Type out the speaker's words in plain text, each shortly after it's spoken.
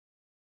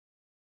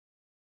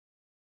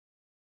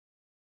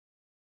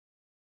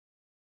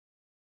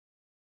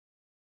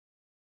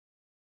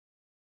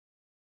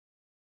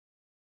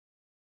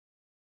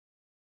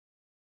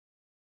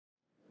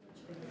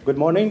Good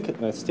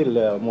morning.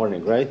 Still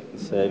morning, right?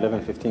 It's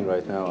 11:15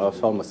 right now.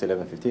 It's almost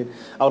 11:15.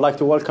 I would like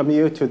to welcome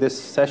you to this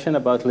session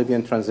about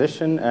Libyan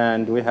transition,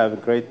 and we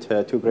have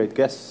two great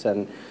guests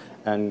and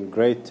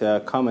great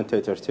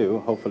commentator too.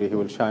 Hopefully, he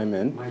will chime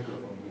in,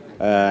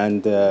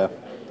 and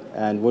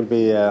we'll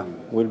be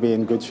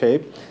in good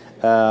shape.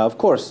 Of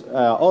course,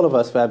 all of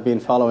us have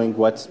been following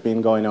what's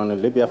been going on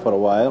in Libya for a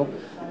while,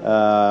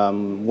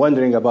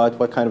 wondering about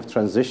what kind of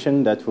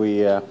transition that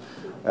we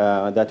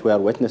are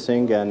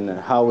witnessing and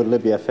how will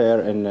Libya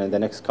fare in the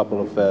next couple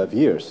of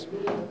years.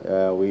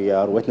 We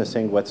are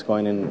witnessing what's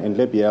going on in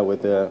Libya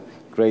with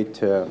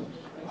great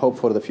hope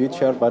for the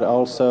future, but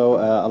also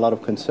a lot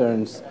of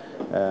concerns,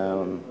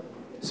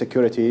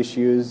 security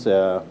issues,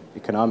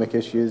 economic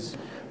issues,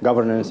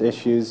 governance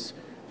issues,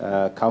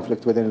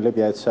 conflict within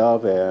Libya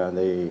itself,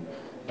 the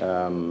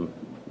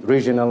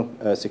regional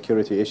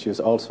security issues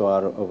also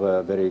are of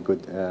a very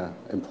good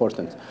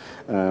importance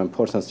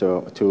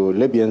to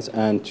Libyans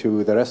and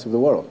to the rest of the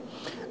world.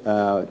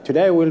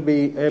 Today we'll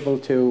be able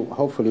to,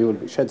 hopefully,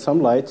 we'll shed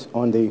some light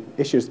on the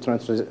issues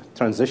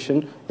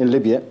transition in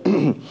Libya.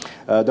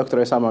 Dr.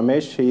 Esam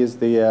Omiesh, he is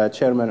the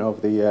chairman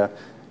of the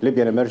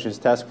Libyan Emergency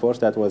Task Force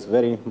that was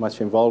very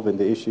much involved in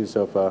the issues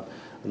of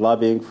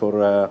lobbying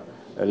for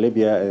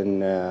Libya in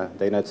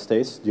the United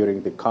States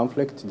during the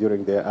conflict,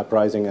 during the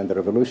uprising and the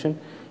revolution.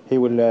 He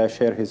will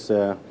share his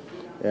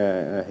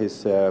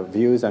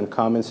views and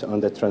comments on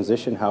the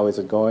transition, how is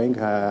it going,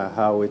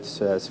 how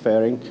it's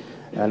faring,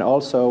 and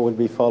also will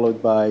be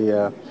followed by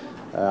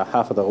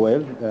Hafed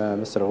al-Ghwell.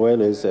 Mr.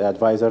 al-Ghwell is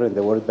advisor in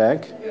the World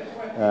Bank.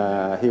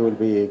 He will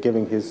be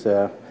giving his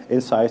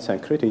insights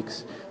and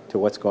critiques to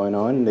what's going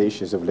on, the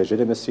issues of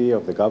legitimacy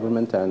of the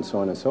government, and so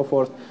on and so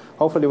forth.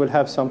 Hopefully we'll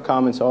have some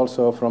comments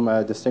also from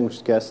a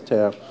distinguished guest,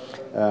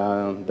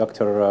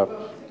 Dr.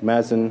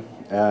 Mazen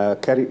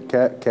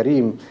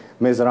Karim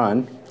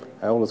Mezran.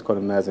 I always call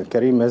him Mazen.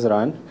 Karim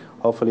Mezran.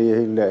 Hopefully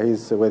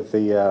he's with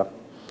the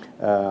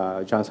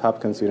Johns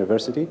Hopkins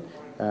University,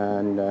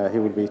 and he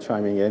will be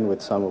chiming in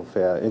with some of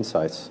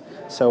insights.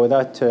 So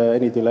without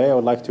any delay, I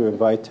would like to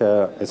invite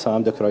Dr.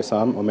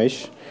 Esam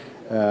Omiesh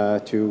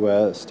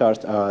to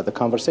start the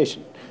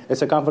conversation.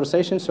 It's a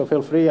conversation, so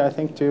feel free, I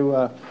think,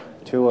 to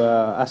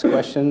ask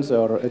questions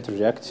or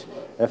interject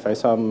if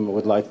Esam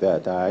would like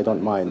that. I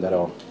don't mind at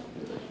all.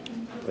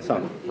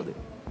 Esam.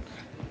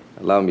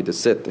 Allow me to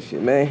sit, if you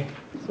may,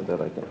 so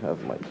that I can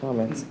have my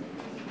comments.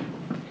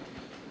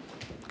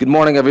 Good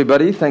morning,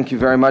 everybody. Thank you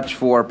very much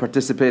for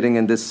participating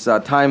in this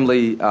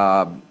timely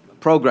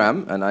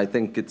program. And I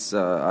think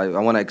I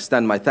want to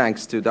extend my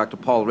thanks to Dr.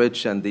 Paul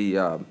Rich and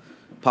the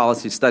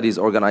Policy Studies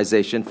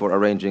Organization for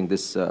arranging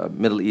this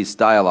Middle East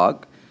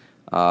dialogue.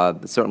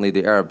 Certainly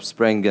the Arab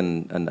Spring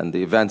and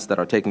the events that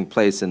are taking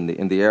place in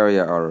the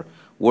area are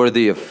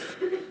worthy of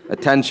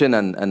attention,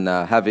 and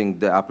having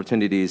the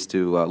opportunities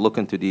to look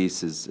into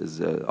these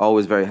is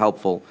always very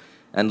helpful.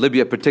 And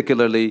Libya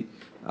particularly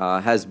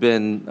has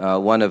been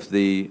one of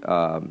the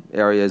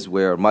areas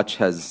where much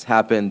has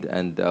happened,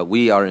 and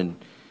we are in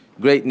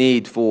great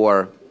need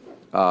for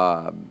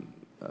a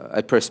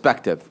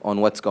perspective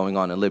on what's going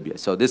on in Libya.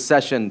 So this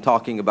session,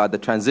 talking about the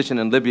transition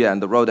in Libya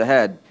and the road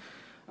ahead,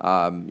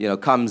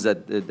 comes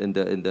in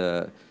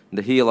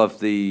the heel of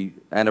the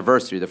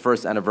anniversary, the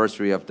first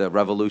anniversary of the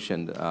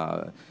revolution,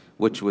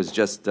 which was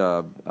just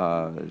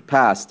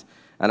passed.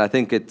 And I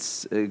think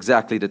it's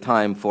exactly the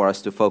time for us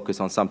to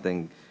focus on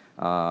something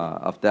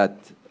of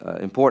that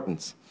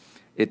importance.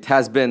 It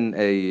has been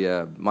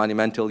a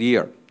monumental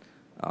year.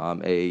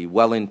 A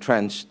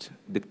well-entrenched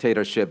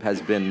dictatorship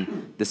has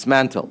been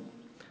dismantled.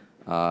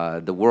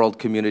 The world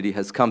community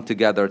has come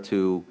together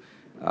to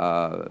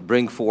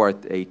bring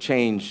forth a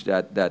change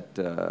that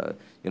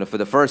for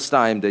the first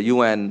time, the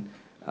UN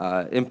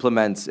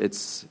implements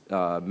its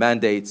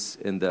mandates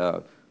in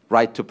the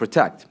right to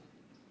protect.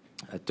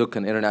 It took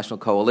an international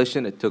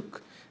coalition, it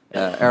took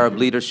Arab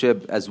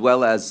leadership, as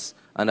well as,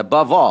 and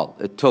above all,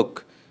 it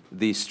took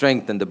the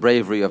strength and the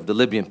bravery of the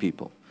Libyan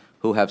people,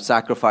 who have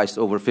sacrificed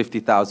over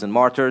 50,000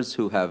 martyrs,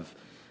 who have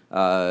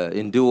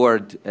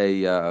endured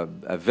a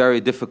very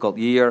difficult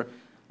year,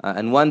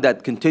 and one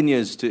that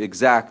continues to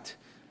exact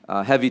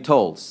heavy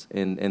tolls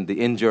in the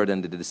injured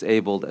and the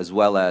disabled, as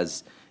well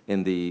as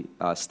in the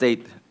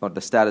state or the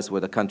status where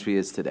the country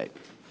is today.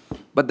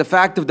 But the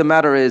fact of the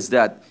matter is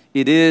that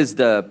it is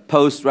the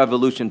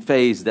post-revolution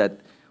phase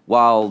that,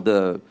 while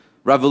the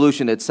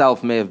revolution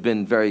itself may have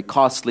been very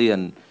costly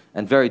and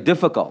very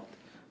difficult,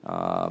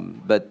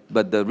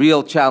 but the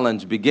real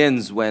challenge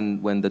begins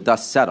when the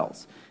dust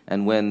settles.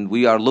 And when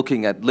we are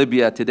looking at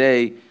Libya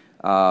today,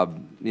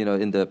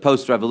 in the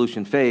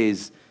post-revolution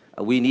phase,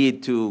 we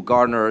need to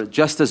garner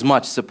just as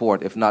much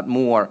support, if not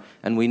more,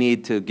 and we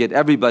need to get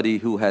everybody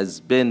who has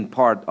been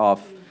part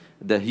of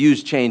the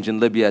huge change in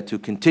Libya to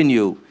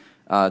continue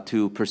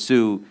to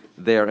pursue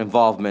their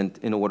involvement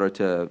in order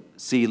to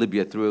see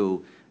Libya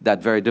through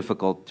that very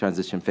difficult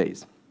transition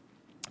phase.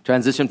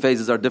 Transition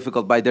phases are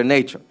difficult by their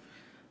nature.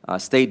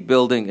 State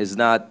building is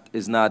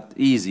not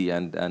easy,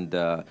 and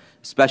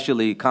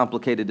especially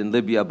complicated in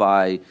Libya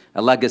by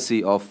a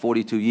legacy of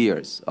 42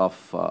 years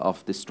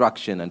of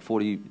destruction and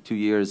 42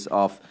 years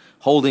of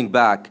holding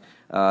back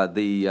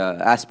the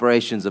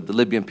aspirations of the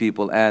Libyan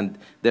people and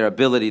their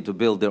ability to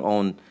build their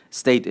own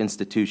state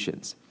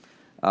institutions.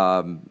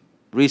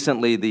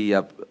 Recently,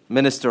 the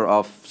Minister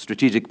of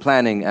Strategic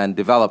Planning and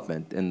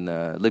Development in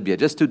Libya,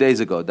 just 2 days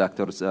ago,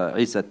 Dr.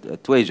 Isa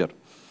Twajer,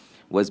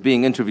 was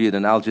being interviewed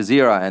in Al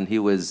Jazeera, and he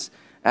was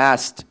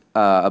asked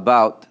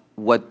about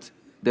what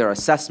their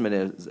assessment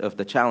is of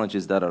the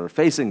challenges that are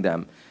facing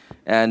them.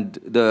 And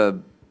the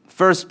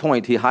first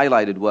point he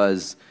highlighted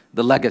was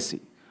the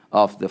legacy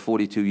of the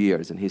 42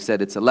 years. And he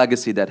said it's a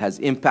legacy that has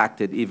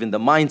impacted even the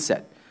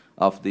mindset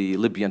of the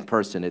Libyan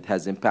person. It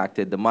has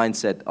impacted the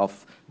mindset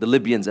of the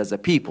Libyans as a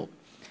people.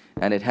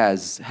 And it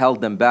has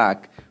held them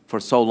back for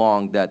so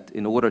long that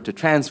in order to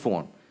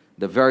transform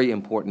the very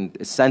important,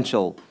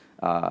 essential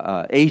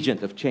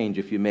agent of change,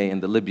 if you may, in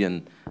the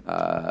Libyan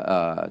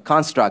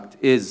construct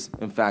is,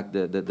 in fact,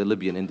 the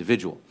Libyan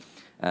individual.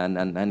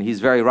 And he's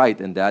very right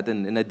in that.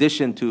 And in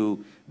addition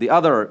to the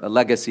other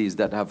legacies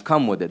that have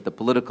come with it, the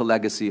political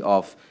legacy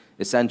of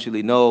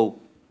essentially no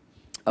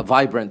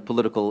vibrant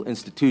political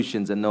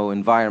institutions and no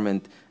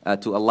environment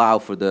to allow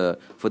for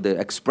the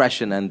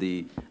expression and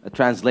the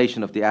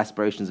translation of the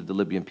aspirations of the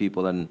Libyan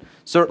people, and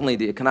certainly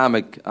the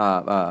economic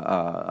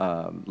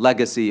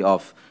legacy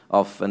of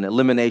an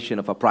elimination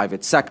of a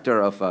private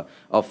sector,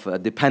 of a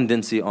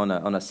dependency on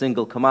a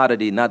single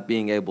commodity, not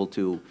being able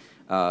to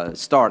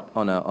start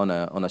on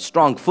a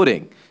strong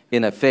footing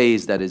in a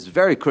phase that is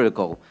very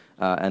critical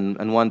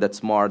and one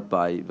that's marred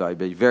by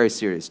very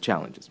serious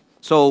challenges.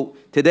 So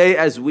today,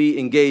 as we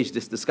engage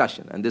this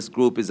discussion, and this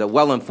group is a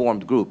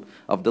well-informed group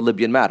of the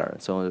Libyan matter,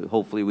 so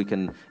hopefully we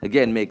can,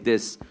 again, make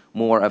this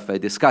more of a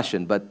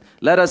discussion. But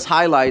let us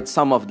highlight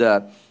some of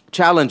the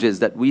challenges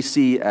that we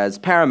see as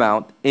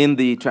paramount in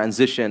the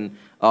transition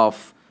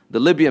of the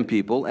Libyan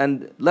people,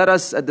 and let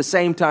us, at the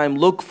same time,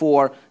 look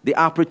for the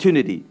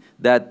opportunity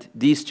that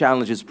these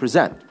challenges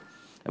present.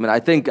 I mean, I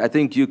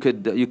think you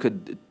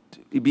could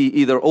be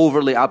either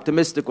overly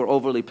optimistic or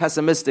overly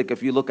pessimistic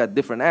if you look at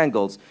different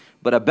angles,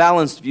 but a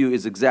balanced view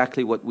is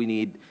exactly what we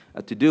need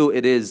to do.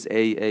 It is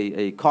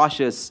a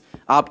cautious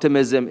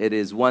optimism. It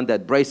is one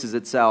that braces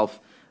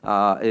itself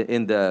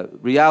in the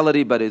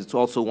reality, but it's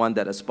also one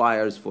that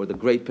aspires for the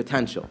great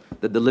potential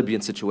that the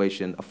Libyan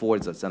situation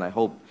affords us. And I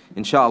hope,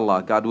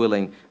 inshallah, God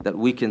willing, that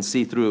we can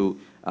see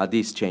through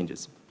these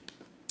changes.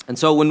 And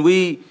so when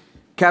we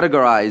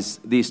categorize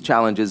these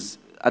challenges,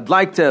 I'd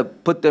like to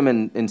put them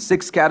in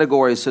 6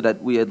 categories so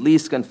that we at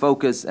least can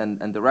focus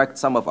and direct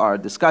some of our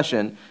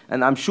discussion.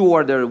 And I'm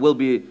sure there will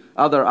be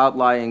other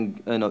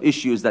outlying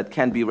issues that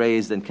can be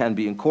raised and can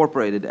be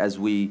incorporated as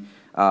we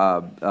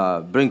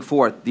bring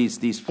forth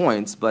these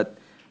points. But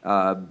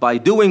by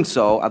doing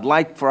so, I'd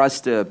like for us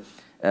to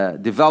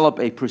develop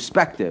a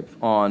perspective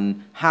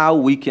on how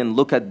we can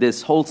look at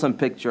this wholesome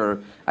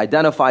picture,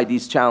 identify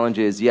these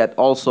challenges, yet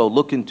also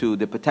look into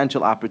the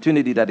potential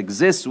opportunity that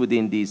exists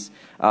within these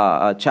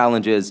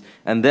challenges,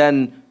 and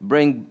then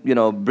bring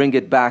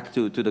it back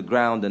to the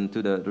ground and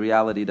to the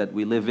reality that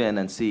we live in,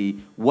 and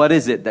see what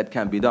is it that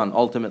can be done.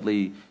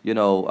 Ultimately,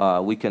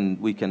 we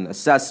can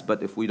assess,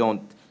 but if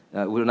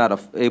we're not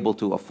able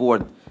to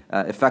afford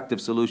effective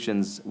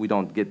solutions, we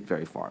don't get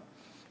very far.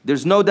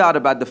 There's no doubt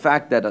about the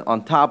fact that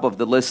on top of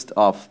the list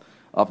of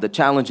the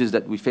challenges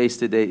that we face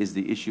today is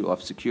the issue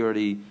of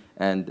security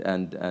and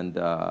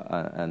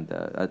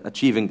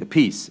achieving the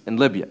peace in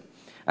Libya.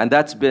 And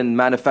that's been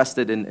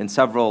manifested in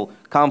several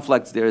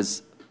conflicts.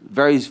 There's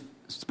very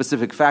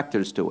specific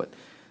factors to it.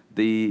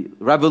 The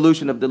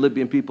revolution of the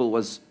Libyan people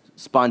was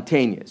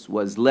spontaneous,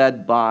 was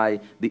led by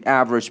the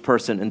average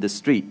person in the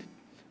street.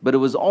 But it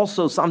was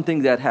also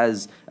something that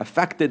has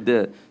affected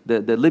the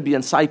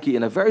Libyan psyche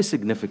in a very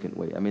significant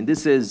way. I mean,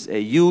 this is a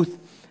youth,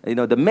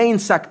 the main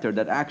sector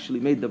that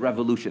actually made the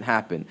revolution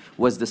happen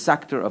was the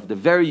sector of the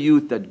very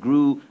youth that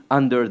grew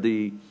under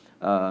the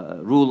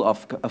rule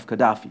of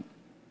Gaddafi.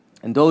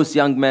 And those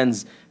young men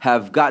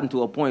have gotten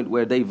to a point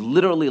where they've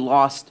literally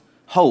lost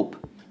hope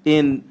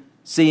in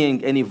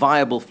seeing any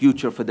viable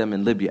future for them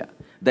in Libya.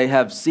 They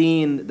have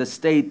seen the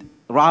state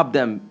rob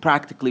them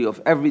practically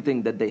of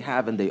everything that they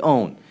have and they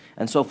own.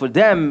 And so for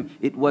them,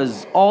 it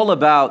was all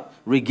about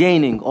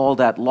regaining all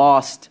that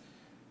lost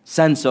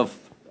sense of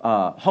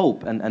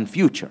hope and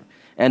future.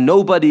 And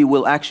nobody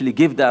will actually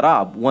give that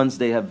up once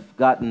they have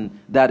gotten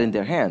that in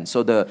their hands.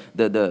 So the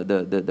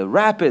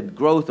rapid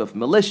growth of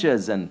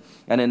militias, and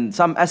in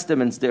some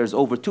estimates, there's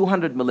over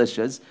 200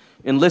 militias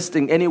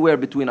enlisting anywhere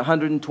between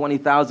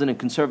 120,000 in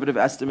conservative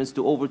estimates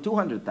to over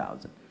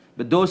 200,000.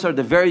 But those are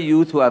the very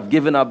youth who have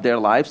given up their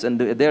lives, and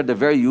they're the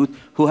very youth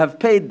who have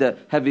paid the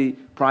heavy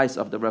price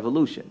of the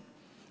revolution.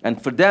 And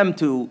for them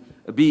to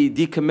be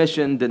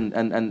decommissioned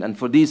and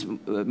for these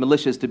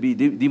militias to be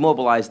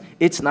demobilized,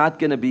 it's not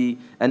going to be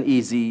an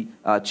easy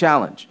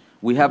challenge.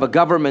 We have a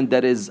government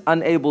that is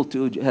unable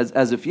to,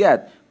 as of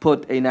yet,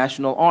 put a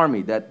national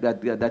army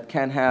that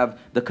can have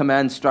the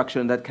command structure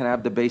and that can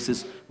have the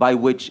basis by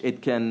which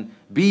it can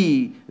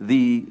be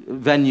the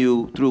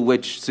venue through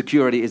which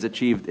security is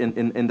achieved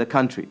in the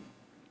country.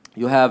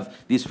 You have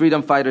these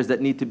freedom fighters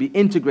that need to be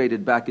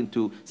integrated back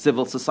into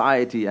civil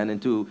society and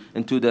into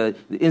the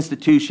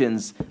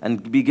institutions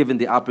and be given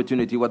the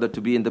opportunity whether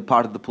to be in the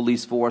part of the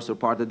police force or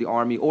part of the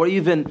army, or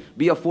even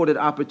be afforded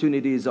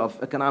opportunities of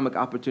economic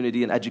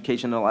opportunity and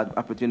educational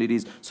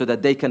opportunities so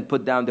that they can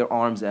put down their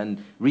arms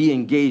and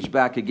re-engage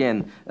back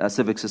again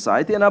civic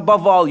society. And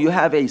above all, you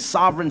have a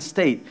sovereign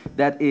state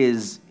that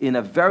is in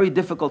a very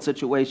difficult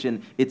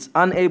situation. It's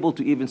unable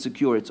to even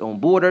secure its own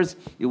borders.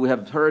 We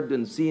have heard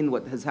and seen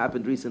what has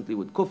happened recently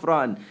with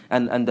Kufra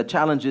and the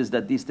challenges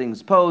that these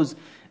things pose.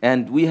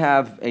 And we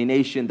have a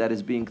nation that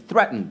is being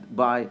threatened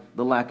by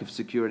the lack of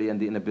security and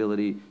the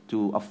inability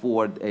to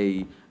afford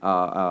a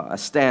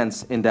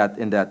stance in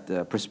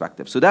that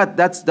perspective. So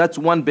that's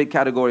one big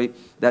category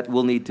that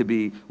will need to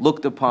be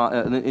looked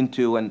upon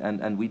into,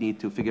 and we need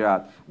to figure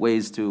out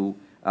ways to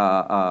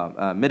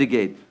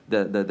mitigate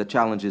the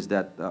challenges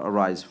that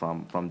arise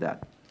from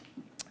that.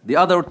 The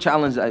other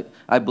challenge,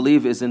 I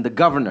believe, is in the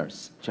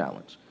governor's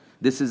challenge.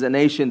 This is a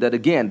nation that,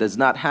 again, does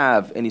not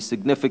have any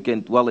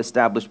significant,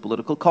 well-established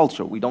political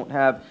culture. We don't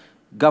have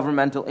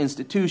governmental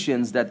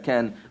institutions that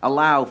can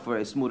allow for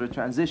a smoother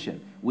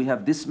transition. We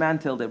have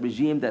dismantled a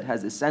regime that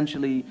has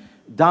essentially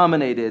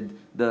dominated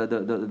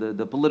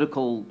the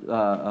political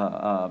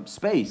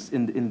space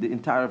in the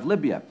entire of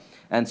Libya.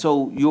 And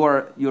so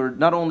you're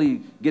not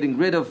only getting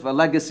rid of a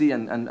legacy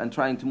and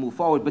trying to move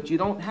forward, but you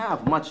don't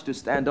have much to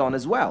stand on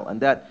as well.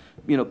 And that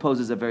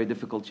poses a very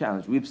difficult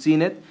challenge. We've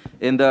seen it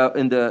in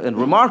the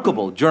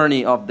remarkable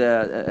journey of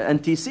the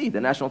NTC,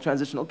 the National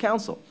Transitional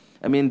Council.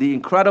 I mean, the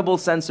incredible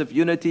sense of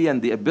unity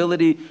and the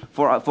ability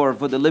for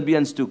the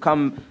Libyans to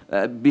come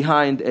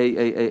behind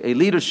a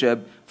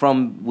leadership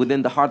from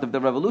within the heart of the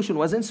revolution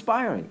was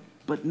inspiring.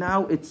 But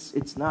now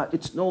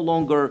it's no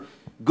longer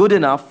good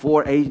enough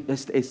for a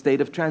state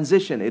of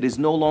transition. It is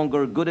no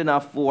longer good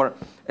enough for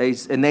a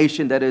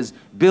nation that is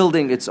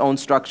building its own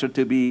structure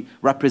to be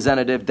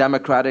representative,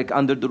 democratic,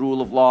 under the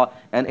rule of law,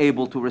 and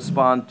able to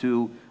respond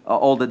to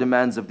all the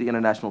demands of the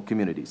international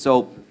community.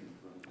 So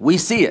we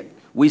see it.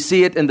 We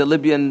see it in the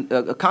Libyan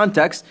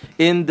context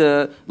in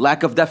the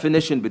lack of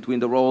definition between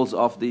the roles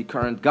of the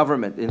current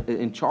government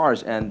in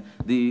charge and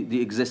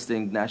the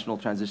existing National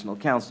Transitional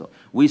Council.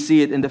 We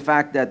see it in the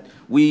fact that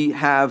we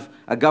have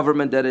a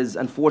government that is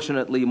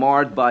unfortunately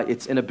marred by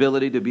its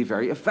inability to be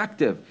very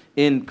effective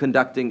in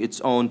conducting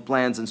its own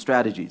plans and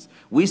strategies.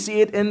 We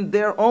see it in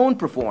their own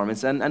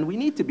performance, and we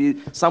need to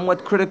be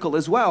somewhat critical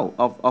as well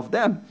of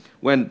them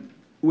when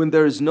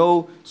there is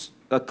no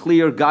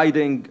clear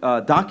guiding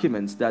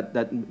documents that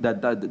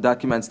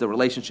documents the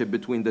relationship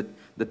between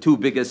the two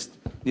biggest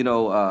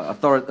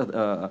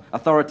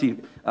authority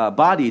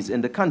bodies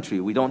in the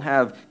country. We don't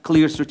have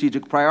clear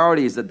strategic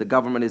priorities that the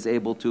government is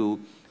able to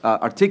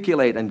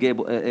articulate and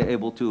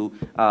able to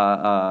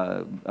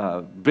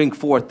bring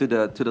forth to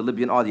the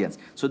Libyan audience.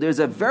 So there's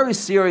a very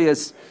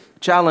serious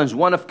challenge,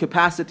 one of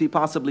capacity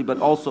possibly, but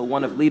also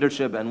one of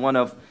leadership and one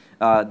of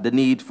the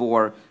need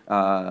for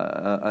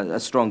a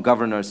strong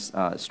governance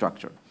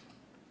structure.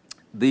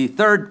 The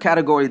third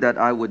category that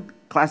I would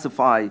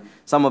classify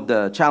some of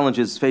the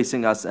challenges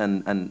facing us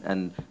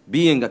and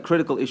being a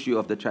critical issue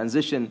of the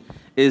transition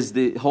is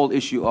the whole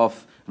issue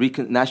of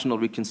national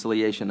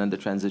reconciliation and the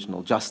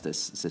transitional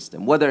justice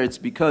system. Whether it's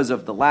because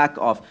of the lack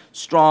of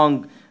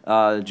strong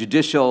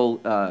judicial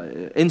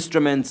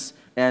instruments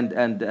and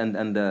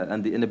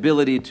the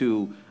inability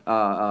to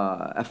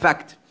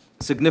affect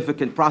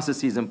significant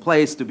processes in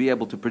place to be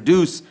able to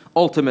produce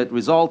ultimate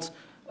results,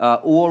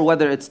 or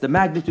whether it's the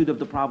magnitude of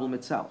the problem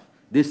itself.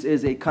 This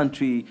is a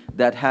country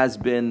that has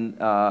been,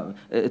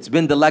 it's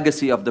been the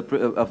legacy of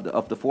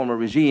the former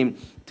regime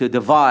to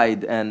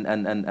divide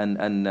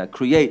and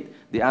create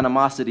the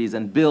animosities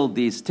and build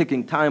these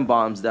ticking time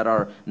bombs that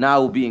are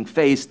now being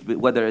faced,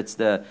 whether it's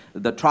the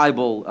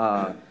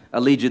tribal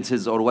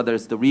allegiances or whether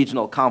it's the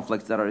regional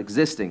conflicts that are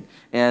existing.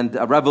 And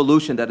a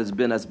revolution that has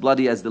been as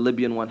bloody as the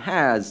Libyan one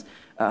has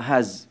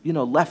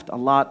left a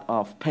lot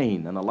of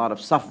pain and a lot of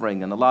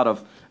suffering and a lot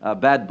of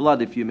bad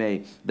blood, if you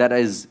may, that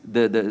is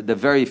the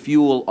very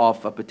fuel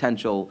of a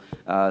potential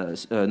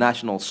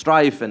national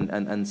strife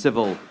and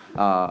civil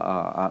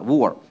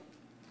war.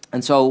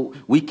 And so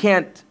we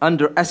can't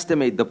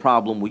underestimate the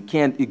problem, we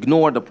can't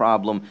ignore the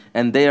problem,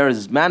 and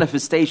there's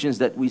manifestations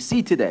that we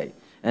see today.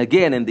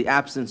 Again, in the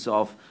absence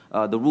of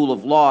the rule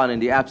of law and in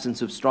the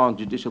absence of strong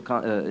judicial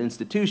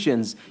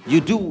institutions,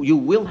 you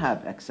will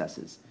have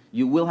excesses.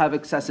 You will have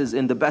excesses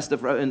in the best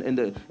of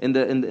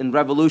in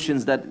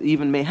revolutions that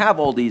even may have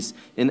all these.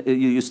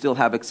 You still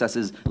have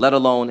excesses, let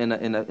alone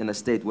in a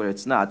state where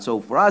it's not. So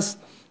for us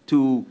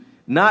to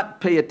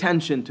not pay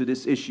attention to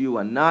this issue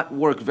and not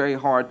work very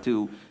hard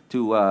to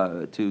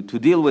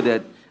deal with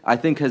it, I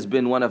think has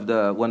been one of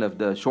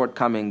the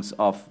shortcomings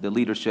of the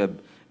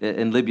leadership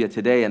in Libya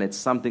today, and it's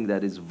something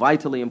that is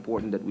vitally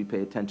important that we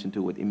pay attention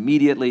to it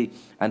immediately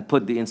and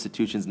put the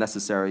institutions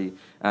necessary.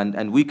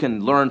 And we can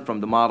learn from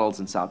the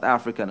models in South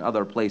Africa and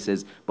other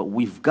places, but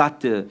we've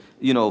got to,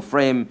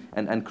 frame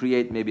and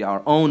create maybe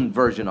our own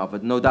version of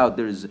it. No doubt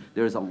there's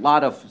a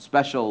lot of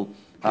special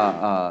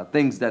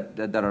things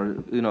that are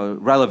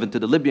relevant to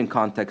the Libyan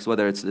context,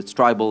 whether it's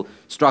tribal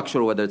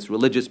structure, whether it's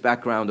religious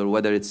background, or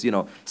whether it's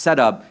set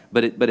up.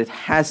 But it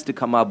has to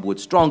come up with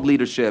strong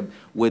leadership,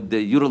 with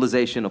the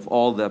utilization of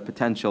all the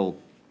potential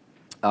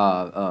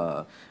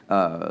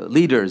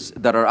leaders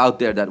that are out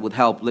there that would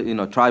help,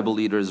 tribal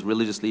leaders,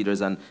 religious leaders,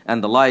 and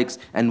the likes.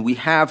 And we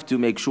have to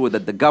make sure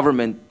that the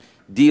government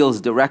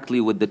deals directly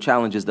with the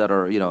challenges that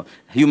are,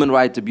 human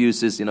rights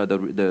abuses,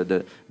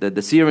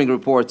 the searing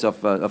reports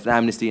of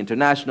Amnesty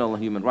International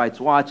and Human Rights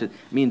Watch. I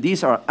mean,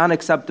 these are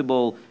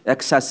unacceptable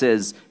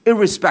excesses,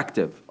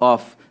 irrespective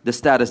of the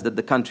status that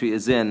the country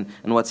is in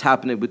and what's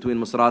happening between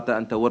Misrata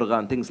and Tawarga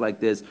and things like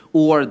this,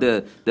 or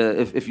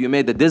if you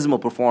made the dismal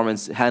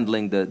performance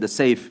handling the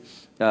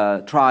safe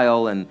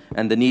trial and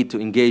the need to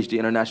engage the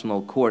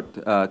international court,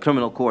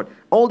 criminal court.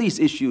 All these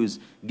issues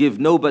give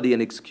nobody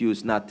an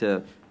excuse not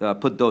to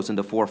put those in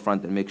the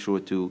forefront and make sure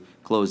to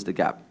close the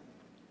gap.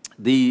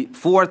 The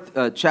fourth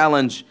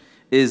challenge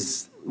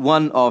is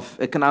one of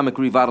economic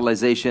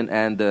revitalization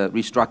and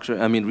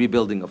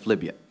rebuilding of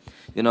Libya.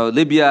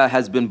 Libya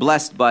has been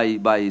blessed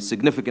by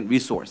significant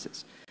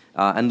resources,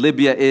 and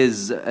Libya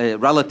is a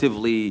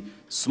relatively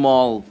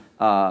small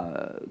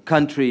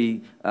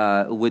country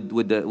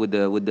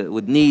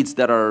with needs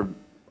that are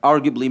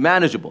arguably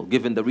manageable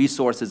given the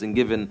resources and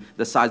given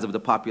the size of the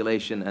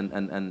population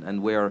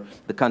and where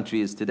the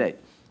country is today.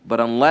 But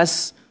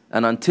unless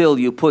and until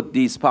you put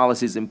these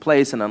policies in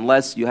place, and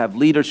unless you have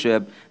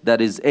leadership that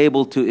is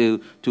able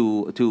to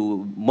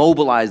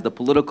mobilize the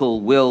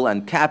political will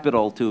and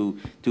capital to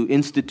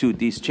institute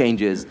these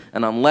changes,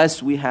 and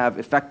unless we have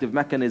effective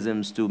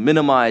mechanisms to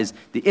minimize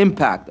the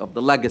impact of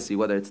the legacy,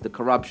 whether it's the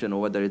corruption or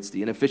whether it's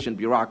the inefficient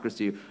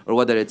bureaucracy or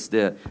whether it's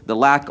the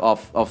lack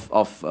of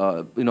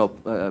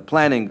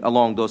planning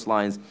along those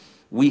lines,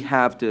 we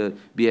have to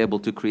be able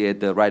to create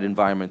the right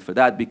environment for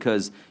that,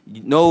 because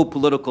no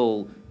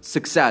political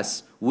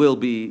success will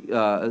be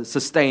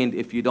sustained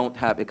if you don't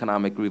have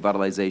economic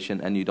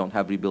revitalization and you don't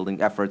have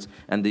rebuilding efforts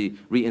and the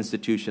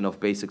reinstitution of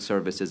basic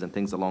services and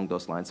things along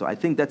those lines. So I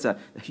think that's a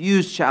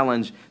huge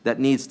challenge that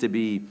needs to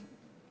be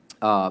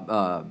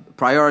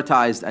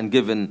prioritized and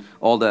given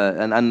all the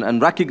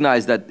and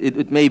recognize that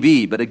it may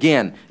be, but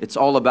again, it's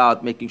all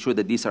about making sure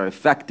that these are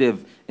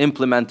effective,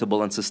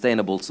 implementable, and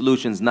sustainable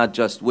solutions, not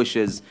just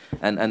wishes.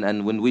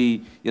 And when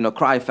we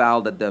cry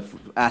foul that the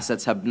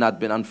assets have not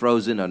been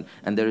unfrozen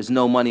and there is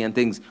no money and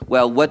things,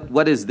 well,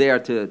 what is there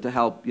to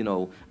help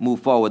move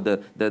forward?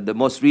 The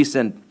most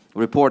recent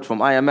report from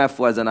IMF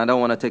was, and I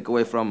don't want to take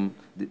away from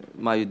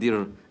my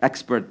dear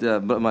expert,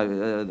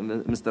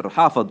 Mr.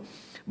 Hafed.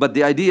 But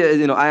the idea is,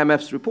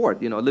 IMF's report,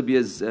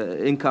 Libya's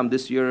income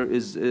this year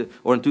is,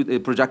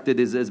 projected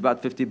is about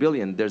 50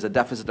 billion. There's a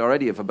deficit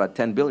already of about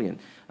 10 billion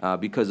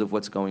because of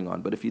what's going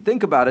on. But if you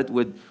think about it,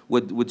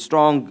 with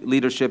strong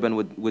leadership and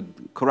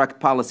with correct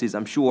policies,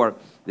 I'm sure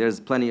there's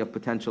plenty of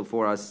potential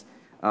for us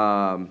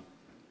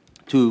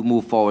to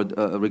move forward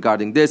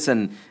regarding this,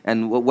 and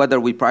whether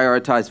we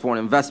prioritize foreign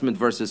investment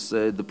versus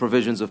the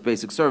provisions of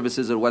basic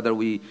services, or whether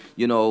we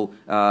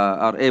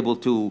are able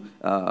to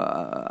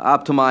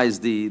optimize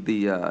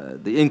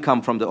the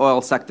income from the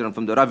oil sector and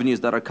from the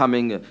revenues that are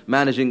coming,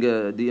 managing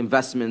the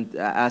investment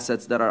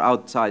assets that are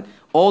outside.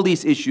 All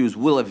these issues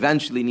will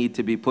eventually need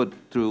to be put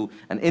through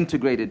an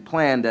integrated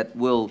plan that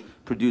will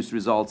produce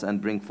results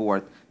and bring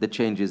forth the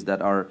changes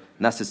that are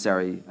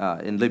necessary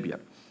in Libya.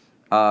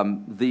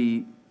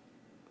 The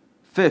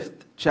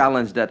fifth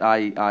challenge that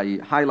I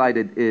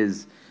highlighted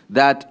is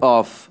that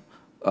of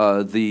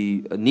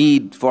the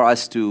need for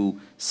us to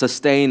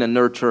sustain and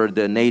nurture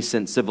the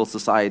nascent civil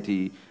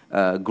society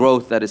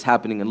growth that is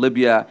happening in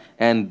Libya,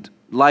 and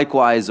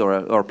likewise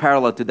or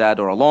parallel to that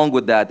or along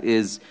with that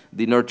is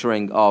the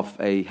nurturing of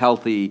a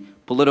healthy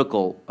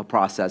political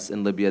process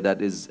in Libya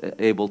that is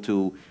able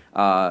to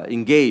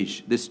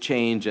engage this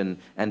change and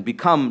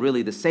become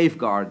really the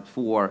safeguard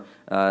for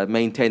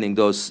maintaining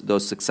those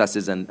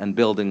successes and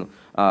building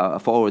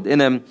forward in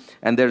them.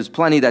 And there's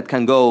plenty that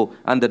can go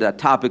under that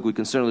topic. We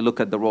can certainly look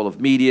at the role of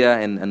media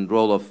and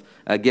role of,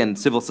 again,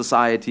 civil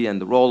society,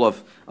 and the role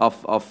of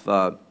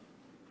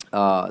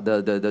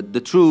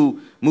the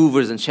true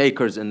movers and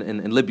shakers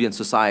in Libyan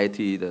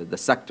society, the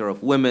sector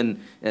of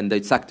women and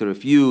the sector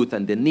of youth,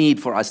 and the need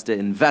for us to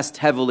invest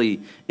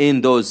heavily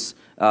in those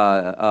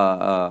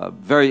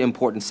very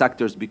important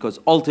sectors, because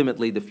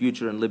ultimately the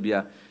future in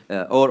Libya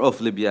or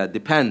of Libya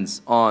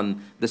depends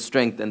on the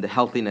strength and the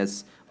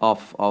healthiness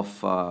of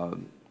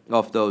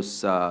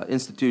those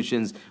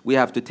institutions. We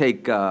have to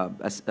take or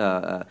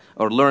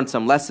learn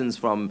some lessons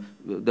from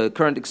the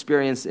current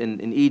experience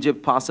in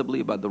Egypt, possibly,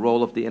 about the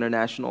role of the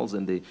internationals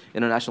and the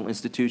international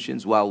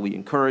institutions, while we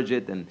encourage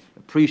it and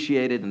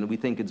appreciate it. And we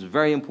think it's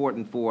very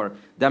important for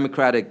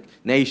democratic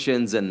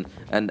nations and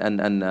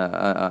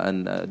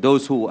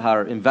those who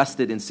are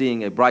invested in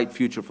seeing a bright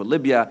future for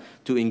Libya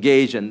to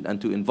engage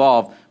and to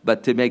involve,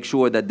 but to make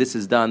sure that this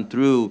is done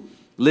through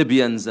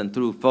Libyans and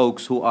through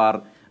folks who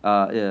are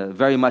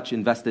very much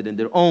invested in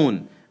their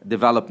own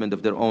development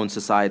of their own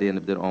society and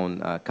of their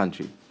own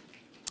country.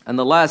 And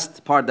the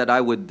last part that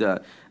I would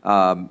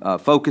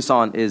focus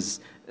on is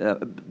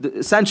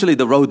essentially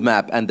the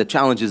roadmap and the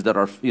challenges that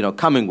are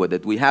coming with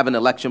it. We have an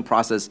election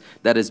process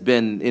that has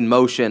been in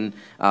motion.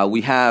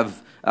 We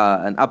have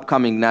an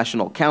upcoming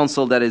national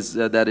council that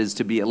is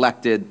to be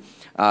elected.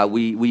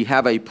 We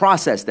have a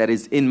process that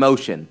is in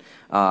motion,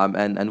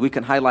 and we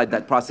can highlight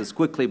that process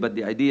quickly. But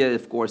the idea,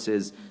 of course,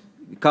 is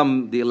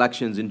come the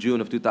elections in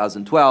June of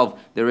 2012,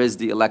 there is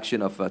the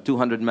election of a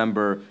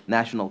 200-member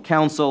national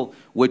council,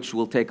 which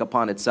will take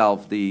upon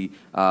itself the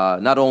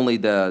not only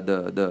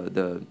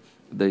the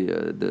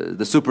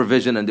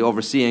supervision and the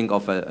overseeing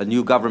of a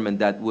new government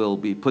that will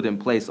be put in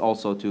place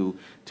also to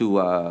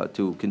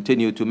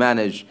continue to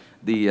manage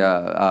the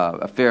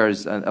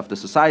affairs of the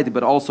society,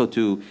 but also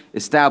to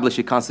establish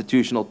a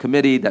constitutional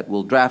committee that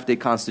will draft a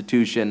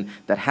constitution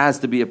that has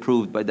to be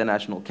approved by the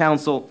National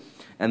Council,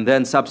 and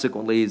then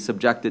subsequently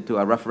subjected to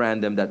a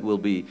referendum that will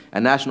be a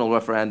national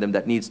referendum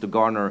that needs to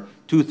garner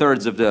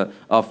 2/3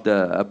 of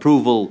the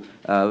approval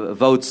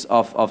votes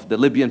of the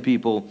Libyan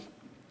people.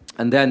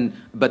 And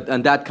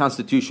that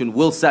constitution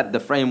will set the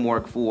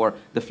framework for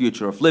the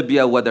future of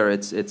Libya, whether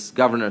it's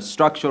governance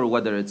structure,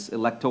 whether it's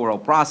electoral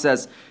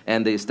process,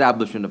 and the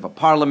establishment of a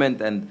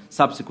parliament, and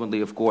subsequently,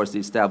 of course, the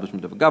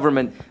establishment of a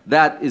government.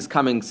 That is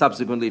coming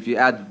subsequently. If you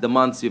add the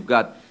months, you've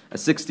got a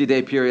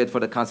 60-day period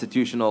for the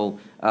constitutional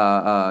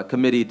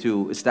committee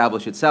to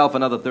establish itself,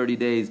 another 30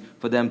 days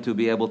for them to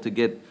be able to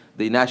get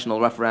the national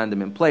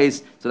referendum in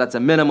place. So that's a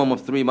minimum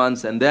of 3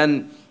 months. And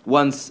then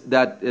once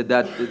that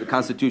the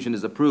constitution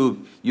is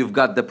approved, you've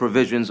got the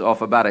provisions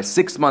of about a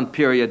 6-month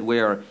period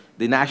where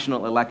the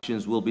national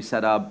elections will be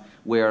set up,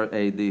 where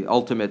the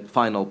ultimate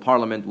final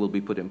parliament will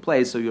be put in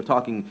place. So you're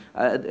talking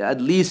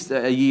at least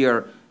a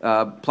year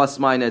plus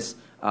minus.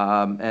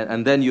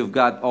 And then you've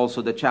got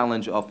also the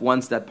challenge of,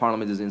 once that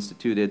parliament is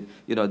instituted,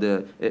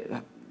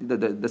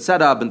 the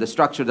setup and the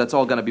structure, that's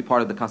all going to be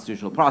part of the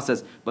constitutional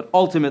process. But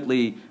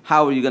ultimately,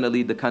 how are you going to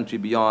lead the country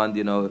beyond,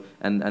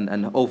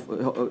 and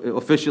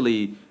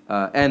officially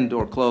end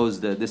or close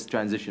this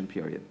transition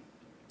period?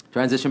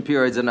 Transition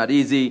periods are not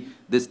easy.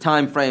 This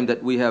time frame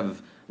that we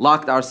have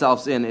locked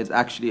ourselves in is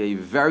actually a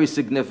very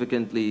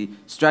significantly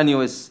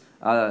strenuous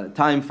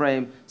time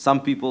frame. Some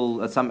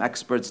people, some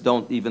experts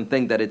don't even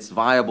think that it's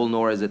viable,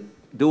 nor is it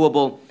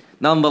doable.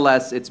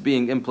 Nonetheless, it's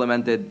being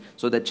implemented.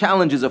 So the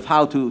challenges of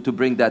how to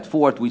bring that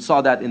forth, we saw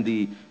that in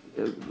the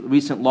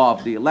recent law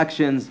of the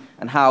elections,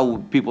 and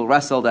how people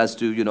wrestled as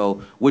to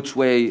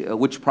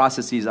which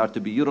processes are to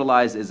be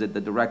utilized. Is it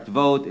the direct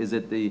vote? Is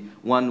it the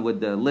one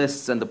with the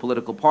lists and the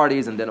political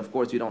parties? And then, of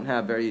course, you don't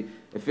have very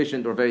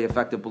efficient or very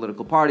effective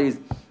political parties.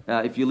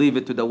 If you leave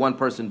it to the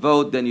one-person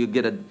vote, then you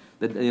get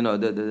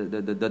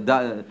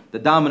the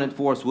dominant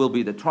force will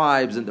be the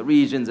tribes and the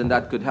regions, and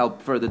that could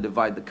help further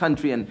divide the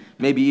country, and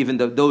maybe even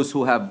those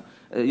who have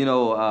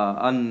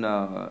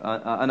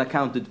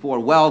unaccounted for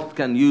wealth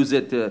can use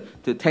it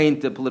to taint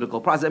the political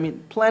process. I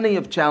mean, plenty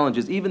of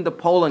challenges. Even the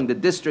polling, the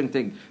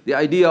districting, the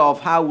idea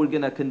of how we're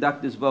going to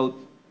conduct this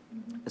vote,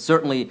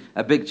 certainly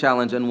a big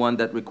challenge, and one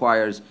that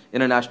requires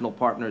international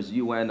partners,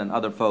 UN and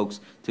other folks,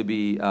 to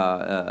be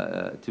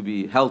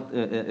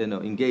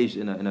engaged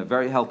in a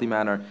very healthy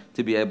manner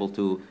to be able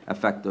to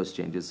affect those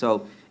changes.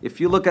 So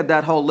if you look at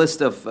that whole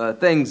list of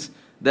things,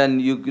 then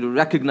you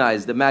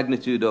recognize the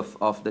magnitude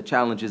of the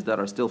challenges that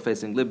are still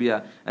facing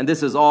Libya. And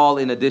this is all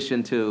in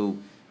addition to,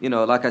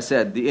 like I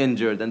said, the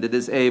injured and the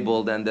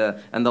disabled, and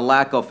the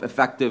lack of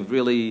effective,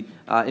 really,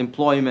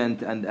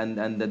 employment,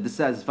 and the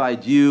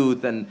dissatisfied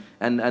youth, and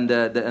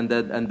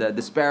the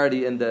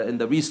disparity in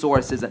the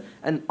resources,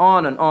 and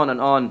on and on and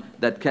on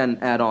that can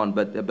add on.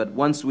 But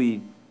once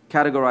we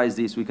categorize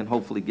these, we can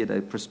hopefully get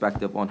a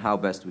perspective on how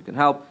best we can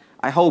help.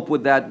 I hope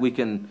with that we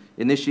can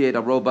initiate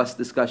a robust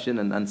discussion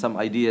and some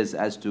ideas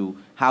as to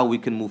how we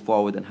can move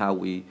forward and how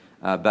we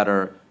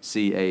better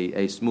see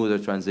a smoother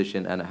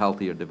transition and a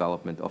healthier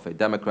development of a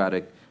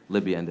democratic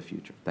Libya in the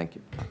future. Thank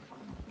you.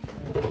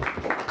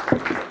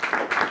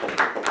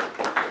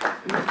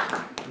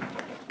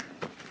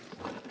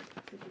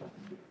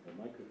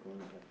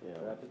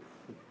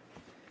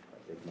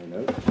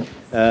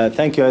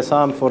 Thank you,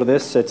 Esam, for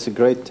this. It's a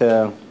great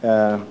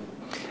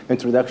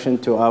introduction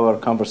to our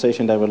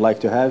conversation that I would like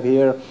to have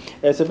here.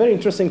 It's a very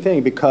interesting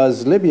thing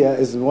because Libya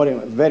is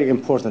very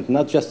important,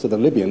 not just to the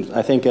Libyans.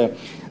 I think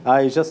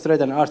I just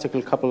read an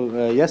article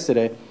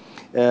yesterday,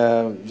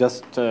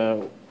 was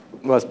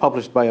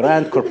published by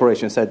Rand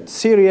Corporation, said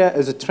Syria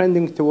is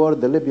trending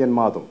toward the Libyan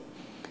model.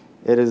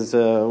 It is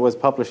was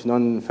published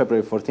on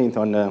February 14th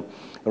on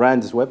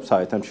RAND's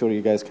website. I'm sure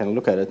you guys can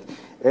look at it.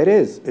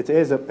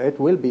 It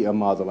will be a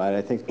model, and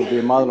I think it will be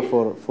a model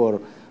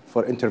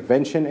for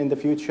intervention in the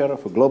future,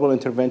 for global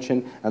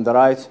intervention, and the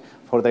right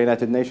for the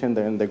United Nations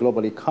and the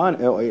global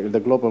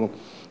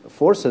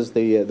forces,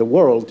 the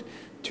world,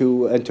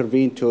 to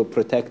intervene to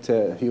protect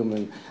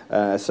human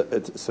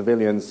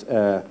civilians,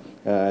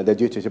 the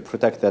duty to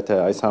protect that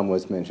Esam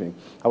was mentioning.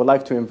 I would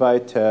like to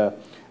invite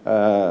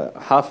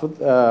Hafed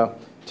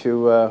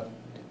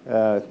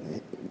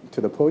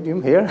to the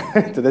podium here,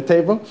 to the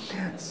table,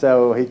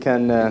 so he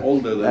can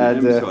older than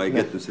him, so I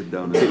get to sit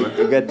down as well.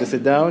 You get to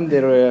sit down.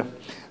 Hafed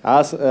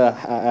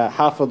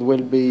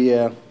will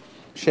be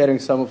sharing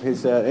some of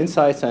his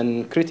insights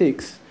and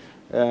critiques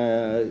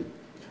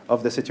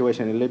of the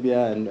situation in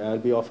Libya, and I'll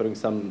be offering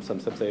some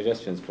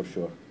suggestions for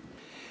sure.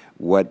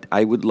 What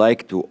I would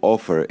like to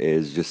offer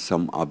is just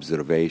some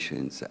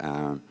observations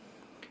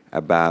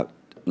about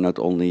not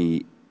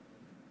only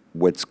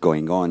what's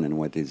going on and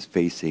what is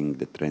facing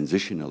the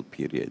transitional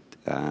period,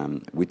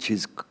 which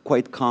is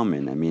quite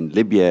common. I mean,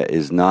 Libya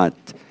is not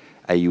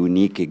a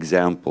unique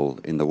example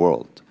in the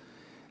world.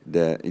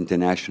 The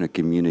international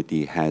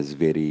community has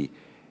very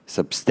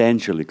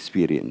substantial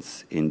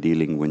experience in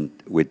dealing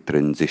with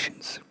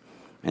transitions,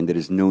 and there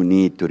is no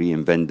need to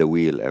reinvent the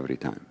wheel every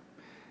time.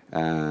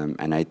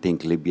 And I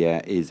think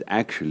Libya is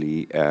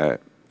actually,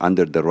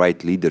 under the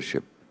right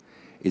leadership,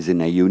 is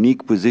in a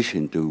unique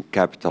position to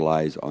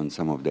capitalize on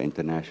some of the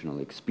international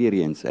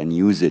experience and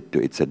use it to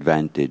its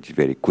advantage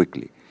very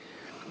quickly.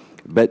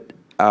 But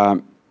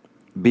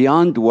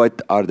beyond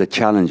what are the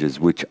challenges,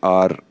 which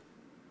are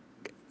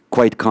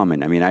quite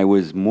common. I mean, I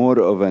was more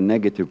of a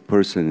negative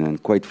person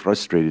and quite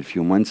frustrated a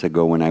few months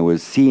ago when I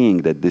was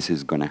seeing that this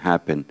is going to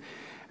happen,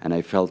 and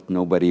I felt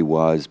nobody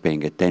was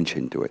paying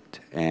attention to it,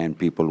 and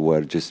people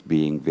were just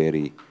being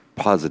very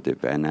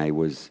positive, and I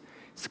was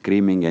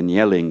screaming and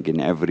yelling in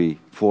every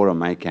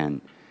forum I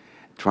can,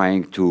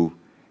 trying to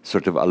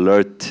sort of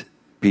alert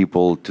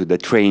people to the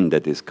train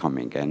that is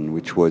coming, and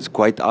which was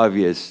quite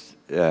obvious,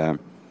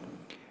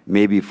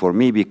 maybe for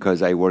me,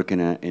 because I work in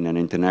an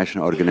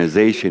international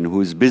organization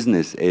whose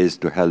business is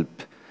to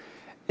help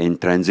in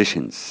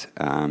transitions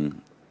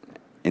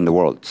in the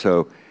world.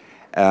 So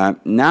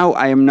now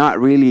I am not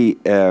really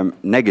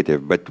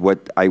negative, but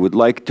what I would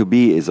like to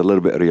be is a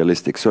little bit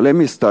realistic. So let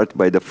me start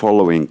by the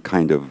following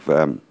kind of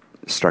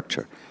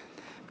structure.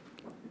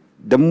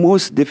 The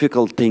most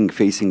difficult thing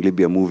facing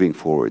Libya moving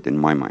forward, in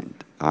my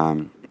mind,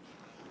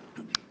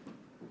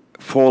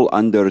 fall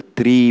under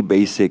three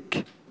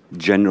basic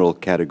general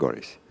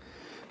categories,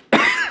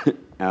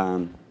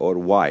 or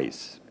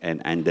whys,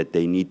 and that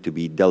they need to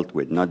be dealt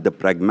with, not the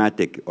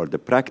pragmatic or the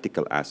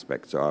practical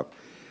aspects of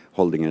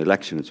holding an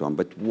election and so on,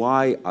 but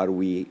why are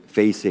we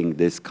facing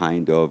this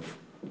kind of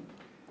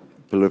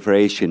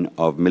proliferation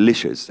of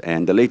militias?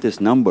 And the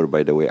latest number,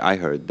 by the way, I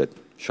heard that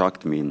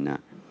shocked me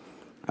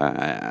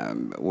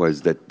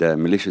was that the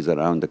militias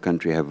around the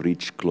country have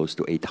reached close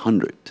to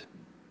 800,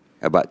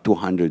 about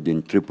 200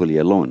 in Tripoli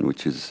alone,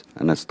 which is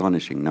an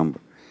astonishing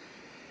number.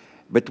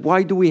 But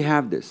why do we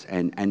have this?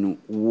 And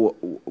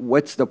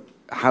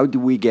how do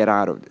we get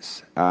out of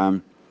this?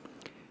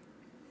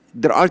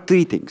 There are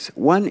three things.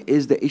 One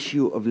is the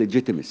issue of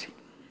legitimacy.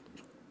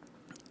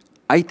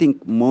 I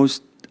think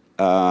most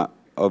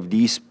of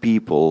these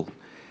people,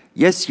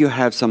 yes, you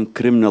have some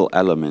criminal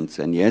elements,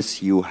 and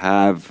yes, you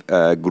have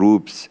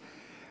groups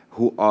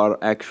who are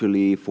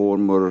actually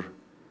former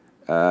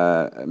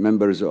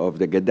members of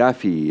the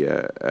Gaddafi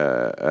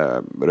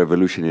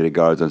Revolutionary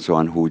Guards and so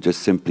on, who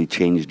just simply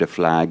changed the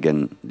flag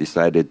and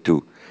decided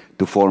to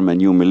form a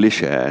new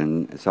militia,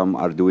 and some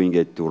are doing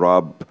it to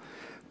rob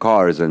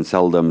cars and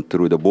sell them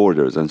through the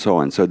borders and so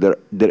on. So there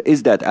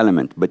is that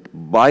element, but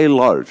by and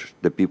large,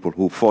 the people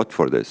who fought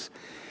for this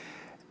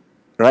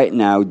right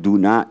now do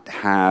not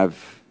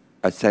have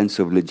a sense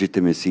of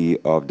legitimacy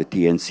of the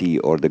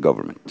TNC or the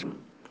government.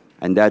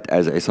 And that,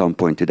 as Esam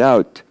pointed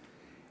out,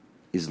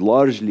 is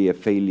largely a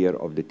failure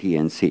of the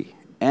TNC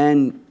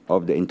and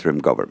of the interim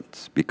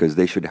governments, because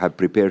they should have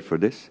prepared for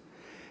this.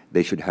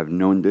 They should have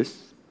known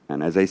this.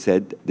 And as I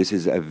said, this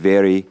is a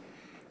very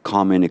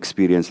common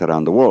experience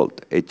around the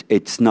world.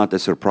 It's not a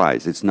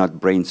surprise. It's not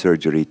brain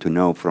surgery to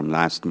know from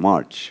last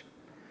March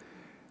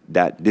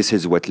that this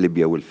is what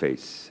Libya will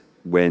face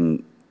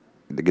when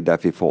the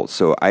Gaddafi falls.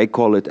 So I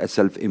call it a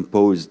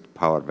self-imposed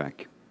power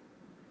vacuum,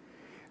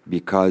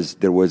 because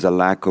there was a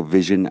lack of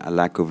vision, a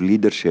lack of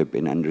leadership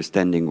in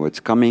understanding what's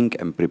coming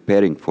and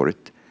preparing for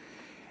it.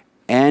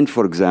 And,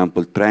 for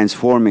example,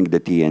 transforming the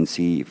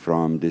TNC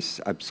from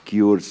this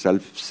obscure,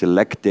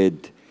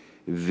 self-selected,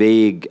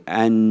 vague,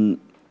 undefined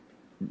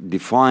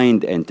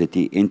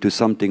entity into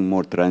something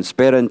more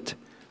transparent,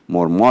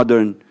 more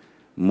modern,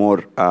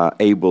 more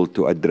able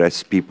to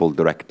address people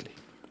directly,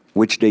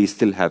 which they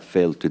still have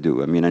failed to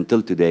do. I mean,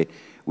 until today,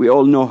 we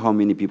all know how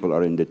many people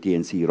are in the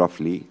TNC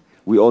roughly.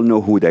 We all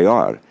know who they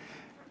are.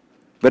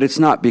 But it's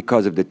not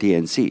because of the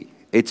TNC.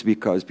 It's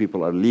because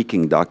people are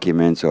leaking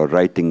documents or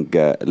writing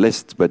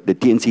lists. But the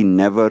TNC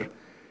never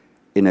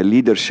in a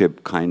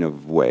leadership kind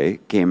of way,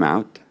 came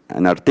out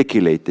and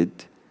articulated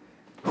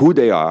who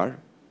they are,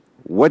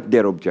 what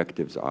their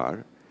objectives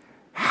are,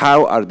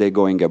 how are they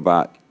going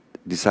about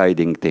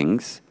deciding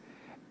things,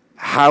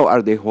 how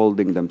are they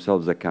holding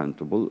themselves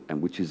accountable,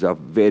 and which is a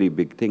very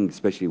big thing,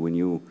 especially when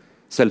you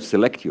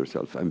self-select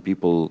yourself and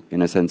people,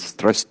 in a sense,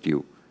 trust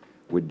you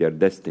with their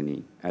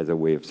destiny as a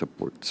way of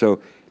support.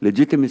 So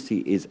legitimacy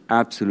is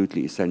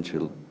absolutely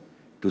essential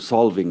to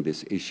solving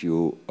this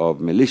issue of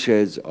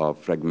militias, of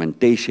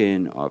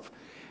fragmentation, of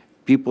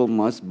people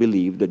must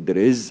believe that there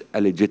is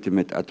a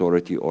legitimate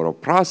authority or a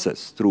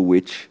process through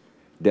which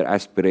their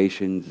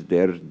aspirations,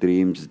 their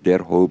dreams, their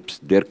hopes,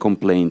 their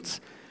complaints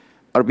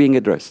are being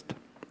addressed.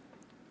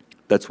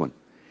 That's one.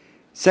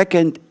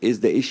 Second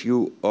is the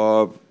issue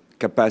of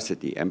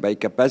capacity. And by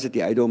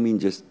capacity, I don't mean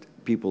just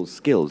people's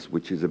skills,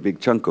 which is a big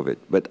chunk of it,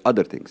 but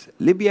other things.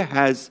 Libya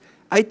has,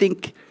 I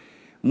think,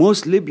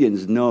 most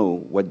Libyans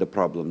know what the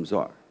problems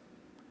are.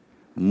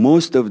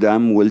 Most of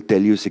them will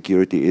tell you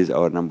security is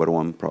our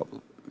 #1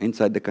 problem,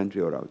 inside the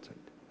country or outside.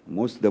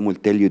 Most of them will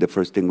tell you the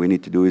first thing we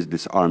need to do is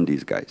disarm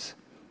these guys.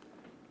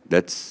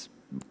 That's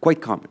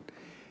quite common.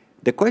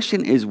 The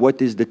question is,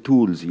 what is the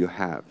tools you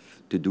have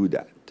to do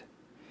that?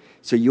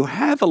 So you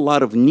have a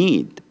lot of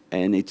need,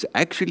 and it's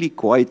actually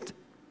quite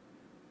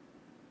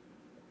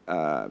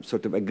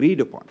sort of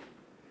agreed upon.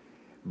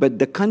 But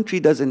the country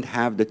doesn't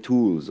have the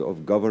tools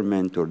of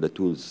government or the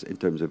tools in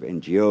terms of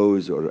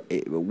NGOs or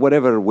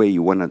whatever way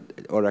you want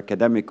to, or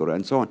academic or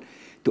and so on,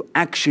 to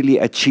actually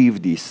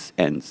achieve these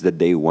ends that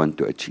they want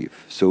to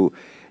achieve. So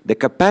the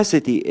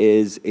capacity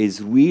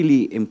is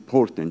really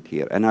important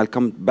here. And I'll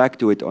come back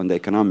to it on the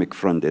economic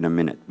front in a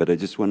minute, but I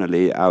just want to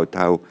lay out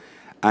how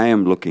I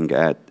am looking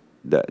at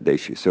the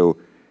issue. So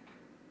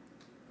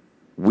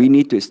we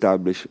need to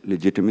establish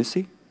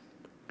legitimacy.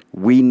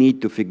 We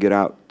need to figure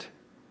out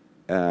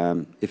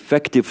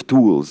effective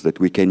tools that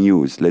we can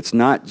use. Let's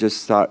not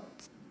just start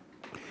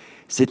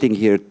sitting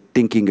here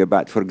thinking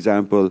about, for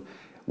example,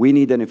 we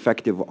need an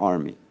effective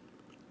army,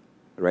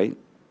 right?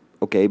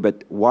 Okay,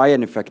 but why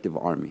an effective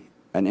army?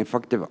 An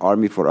effective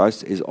army for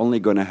us is only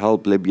going to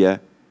help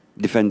Libya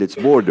defend its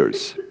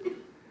borders,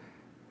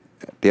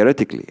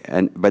 theoretically.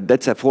 But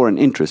that's a foreign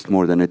interest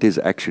more than it is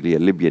actually a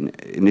Libyan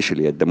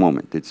initially at the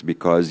moment. It's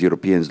because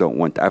Europeans don't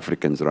want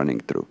Africans running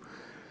through.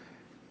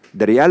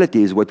 The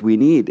reality is what we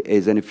need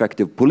is an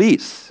effective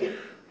police.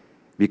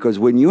 Because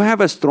when you have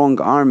a strong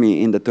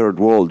army in the third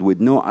world with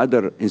no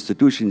other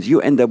institutions, you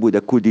end up with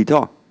a coup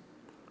d'etat.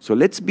 So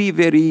let's be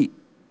very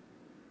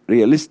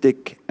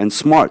realistic and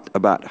smart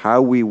about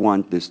how we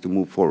want this to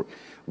move forward.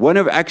 One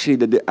of actually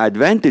the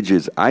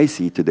advantages I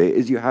see today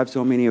is you have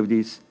so many of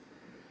these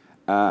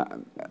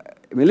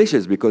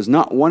militias, because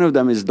not one of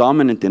them is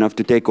dominant enough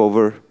to take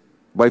over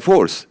by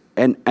force.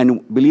 And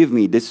believe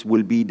me, this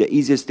will be the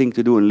easiest thing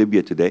to do in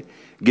Libya today,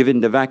 given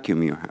the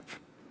vacuum you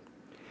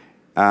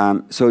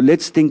have. So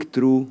let's think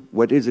through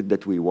what is it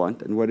that we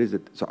want and what is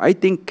it. So I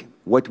think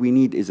what we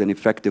need is an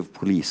effective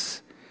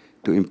police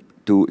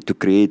to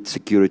create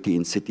security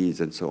in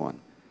cities and so on.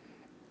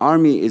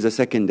 Army is a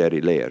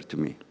secondary layer to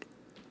me.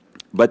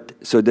 But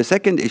so the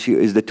second issue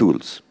is the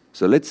tools.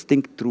 So let's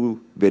think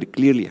through very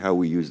clearly how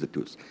we use the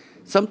tools.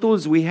 Some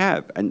tools we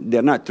have, and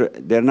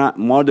they're not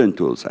modern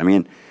tools. I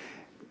mean,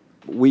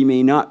 we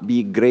may not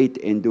be great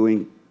in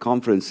doing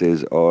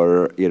conferences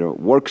or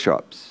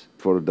workshops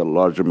for the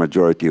larger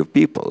majority of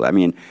people. I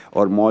mean,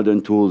 or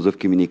modern tools of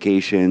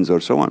communications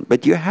or so on.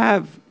 But you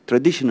have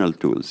traditional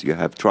tools. You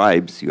have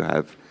tribes. You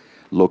have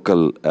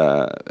local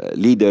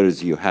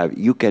leaders. You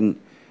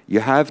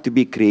have to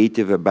be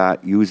creative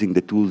about using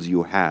the tools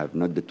you have,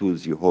 not the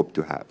tools you hope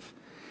to have.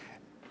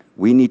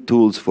 We need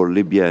tools for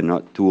Libya,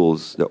 not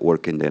tools that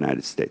work in the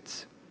United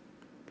States.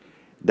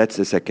 That's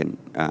the second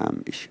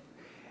issue.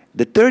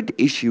 The third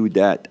issue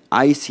that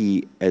I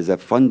see as a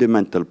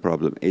fundamental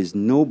problem is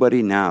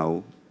nobody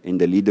now in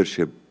the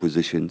leadership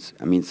positions,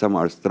 I mean, some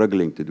are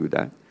struggling to do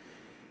that,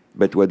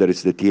 but whether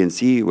it's the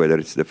TNC, whether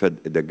it's the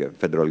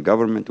federal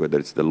government, whether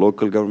it's the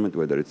local government,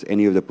 whether it's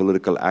any of the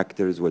political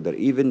actors, whether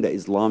even the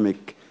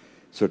Islamic,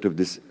 sort of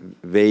this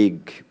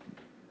vague,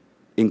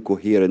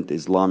 incoherent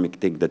Islamic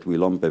thing that we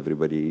lump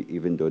everybody,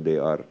 even though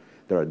there are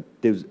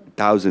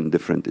 1,000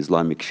 different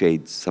Islamic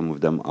shades, some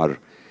of them are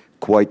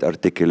quite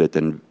articulate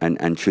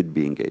and should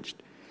be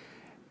engaged.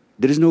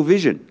 There is no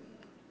vision.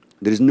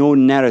 There is no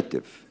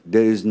narrative.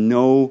 There is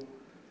no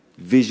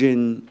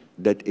vision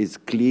that is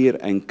clear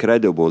and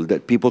credible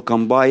that people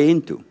can buy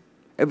into.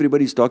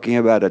 Everybody's talking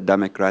about a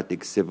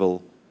democratic,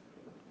 civil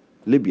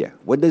Libya.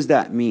 What does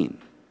that mean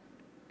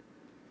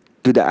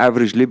to the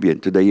average Libyan,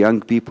 to the young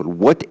people?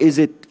 What is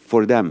it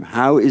for them?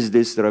 How is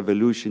this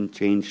revolution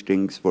change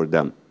things for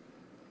them?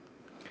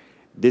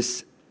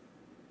 This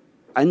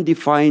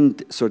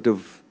undefined sort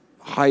of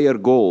higher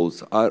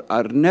goals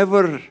are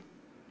never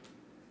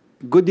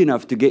good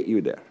enough to get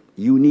you there.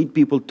 You need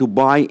people to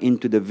buy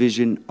into the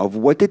vision of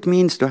what it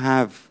means to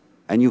have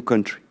a new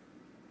country.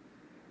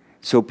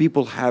 So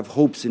people have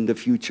hopes in the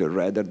future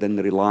rather than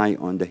rely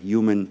on the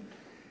human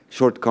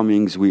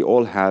shortcomings we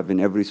all have in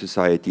every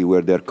society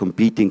where they're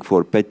competing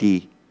for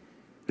petty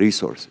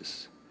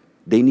resources.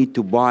 They need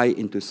to buy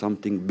into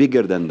something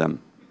bigger than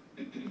them,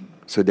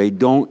 so they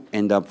don't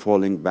end up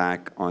falling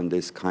back on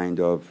this kind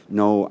of,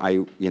 no,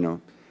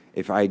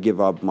 if I give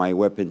up my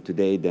weapon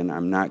today, then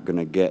I'm not going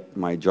to get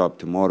my job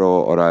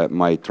tomorrow, or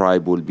my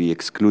tribe will be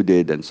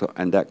excluded,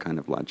 and that kind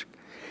of logic.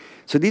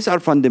 So these are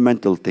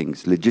fundamental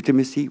things.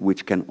 Legitimacy,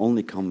 which can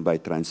only come by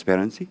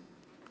transparency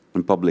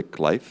in public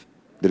life.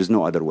 There is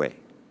no other way.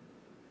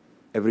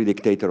 Every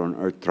dictator on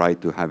earth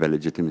tried to have a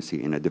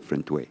legitimacy in a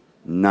different way.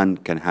 None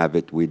can have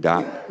it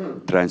without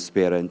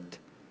transparent,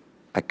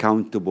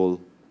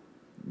 accountable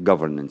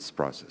governance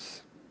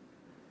process.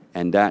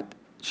 And that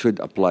should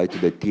apply to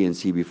the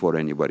TNC before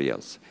anybody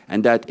else.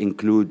 And that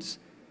includes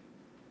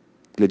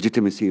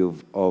legitimacy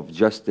of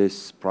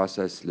justice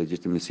process,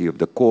 legitimacy of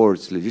the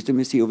courts,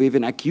 legitimacy of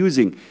even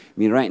accusing. I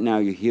mean, right now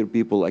you hear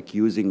people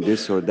accusing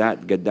this or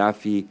that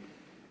Gaddafi,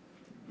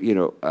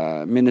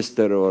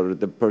 minister, or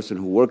the person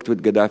who worked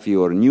with Gaddafi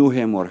or knew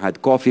him or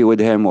had coffee with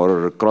him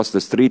or crossed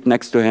the street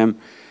next to him.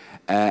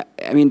 I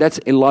mean, that's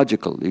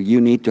illogical.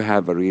 You need to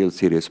have a real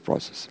serious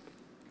process.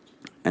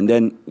 And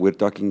then we're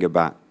talking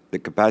about the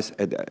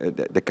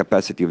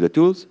capacity of the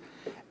tools,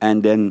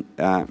 and then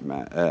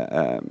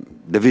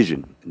the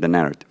vision, the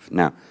narrative.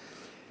 Now,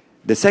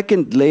 the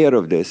second layer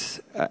of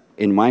this,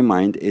 in my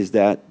mind, is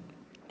that,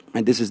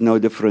 and this is no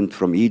different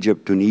from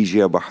Egypt,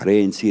 Tunisia,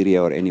 Bahrain,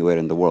 Syria, or anywhere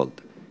in the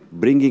world,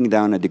 bringing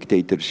down a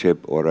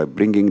dictatorship or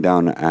bringing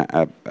down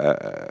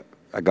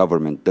a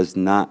government does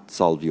not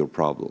solve your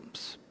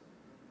problems.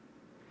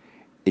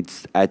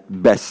 It's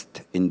at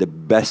best, in the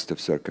best of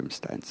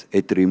circumstances,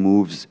 it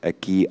removes a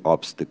key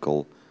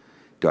obstacle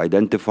to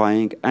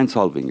identifying and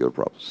solving your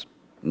problems.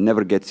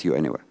 Never gets you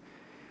anywhere.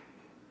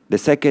 The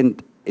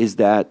second is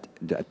that,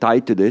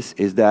 tied to this,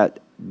 is that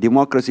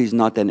democracy is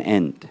not an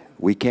end.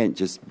 We can't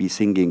just be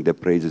singing the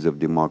praises of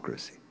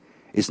democracy.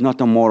 It's not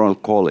a moral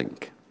calling.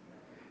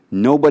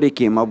 Nobody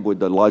came up with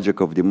the logic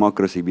of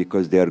democracy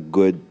because they are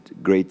good,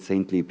 great,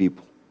 saintly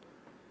people.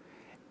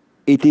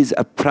 It is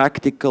a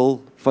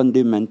practical,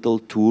 fundamental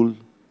tool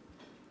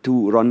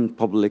to run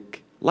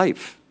public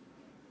life.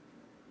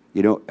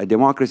 A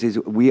democracy is,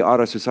 we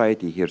are a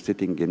society here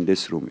sitting in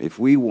this room. If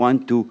we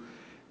want to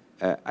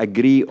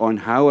agree on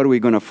how are we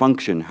going to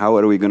function, how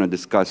are we going to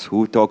discuss,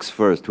 who talks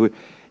first,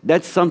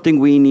 that's something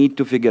we need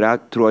to figure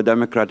out through a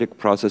democratic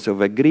process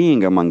of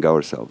agreeing among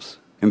ourselves,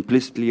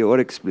 implicitly or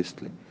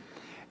explicitly.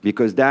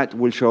 Because that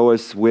will show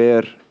us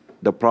where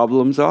the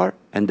problems are,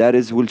 and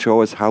will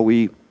show us how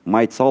we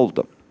might solve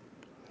them.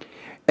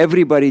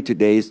 Everybody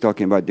today is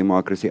talking about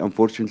democracy.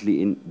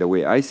 Unfortunately, in the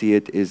way I see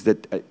it, is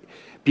that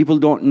people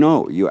don't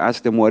know. You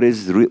ask them what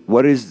is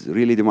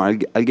really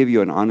democracy. I'll give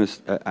you an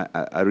honest,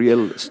 a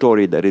real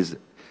story that is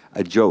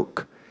a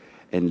joke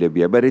in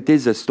Libya, but it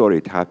is a story.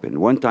 It happened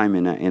one time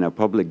in a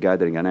public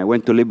gathering, and I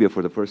went to Libya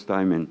for the first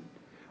time in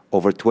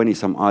over 20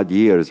 some odd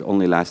years,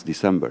 only last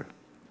December.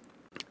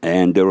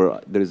 And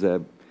there's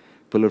a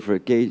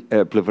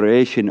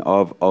proliferation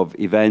of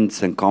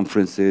events and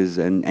conferences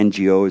and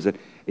NGOs. And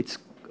it's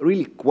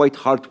really quite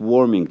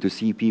heartwarming to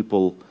see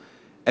people,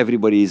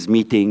 everybody is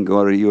meeting,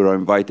 or you're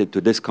invited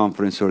to this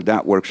conference or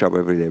that workshop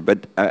every day.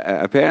 But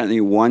apparently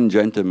one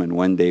gentleman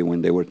one day,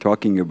 when they were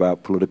talking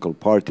about political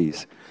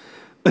parties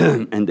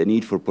and the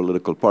need for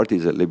political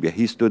parties in Libya,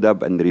 he stood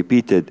up and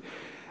repeated,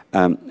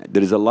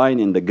 there is a line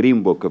in the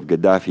Green Book of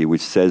Gaddafi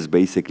which says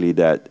basically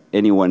that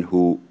anyone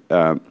who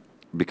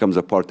becomes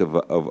a part of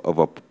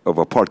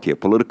a party, a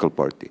political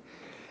party,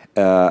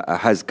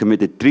 has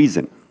committed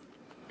treason.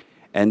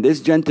 And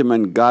this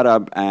gentleman got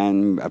up,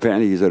 and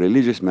apparently he's a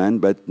religious man,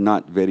 but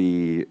not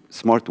very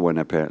smart one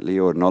apparently,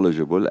 or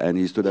knowledgeable, and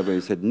he stood up and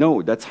he said,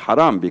 no, that's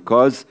haram,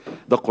 because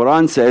the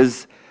Quran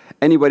says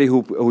anybody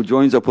who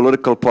joins a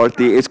political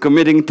party is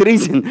committing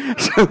treason.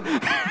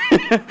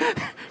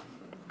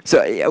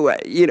 So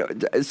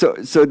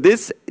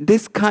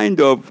this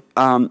kind of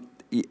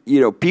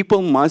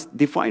people must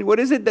define what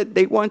is it that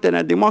they want in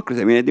a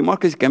democracy. I mean, a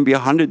democracy can be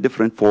 100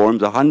 different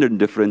forms, 100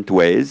 different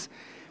ways.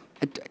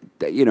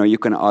 You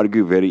can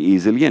argue very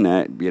easily, and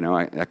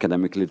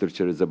academic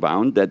literature is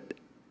abound that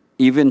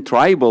even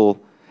tribal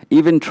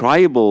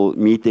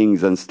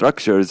meetings and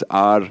structures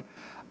are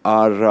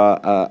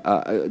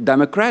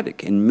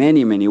democratic in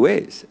many, many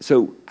ways.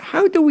 So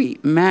how do we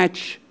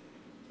match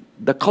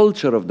the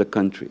culture of the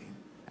country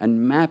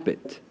and map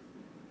it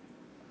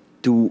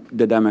to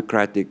the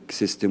democratic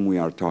system we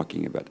are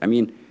talking about? I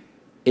mean,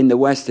 in the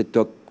West, it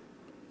took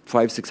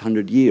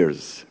 500-600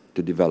 years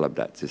to develop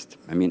that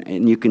system. I mean,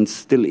 and you can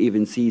still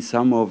even see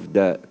some of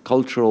the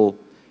cultural,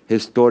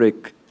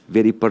 historic,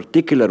 very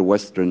particular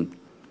Western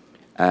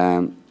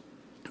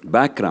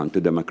background to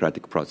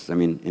democratic process. I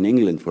mean, in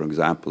England, for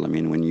example, I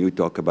mean, when you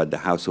talk about the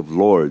House of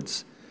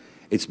Lords,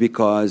 it's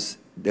because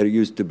there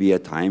used to be a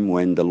time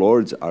when the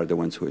Lords are the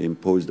ones who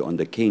imposed on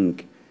the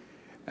king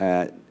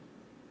to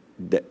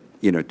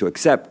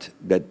accept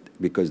that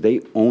because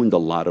they owned a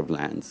lot of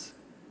lands,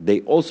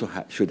 they also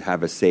should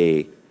have a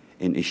say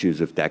in issues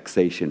of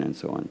taxation and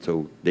so on.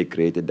 So they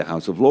created the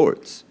House of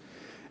Lords.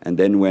 And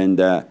then when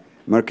the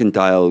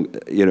mercantile,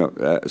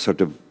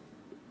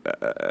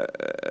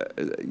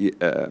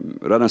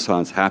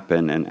 renaissance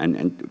happened,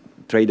 and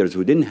traders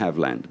who didn't have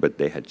land, but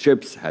they had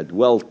ships, had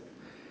wealth,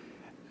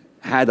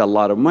 had a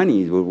lot of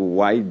money.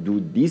 Why do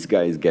these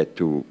guys get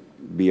to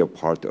be a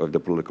part of the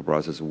political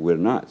process? We're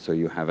not. So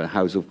you have a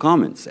House of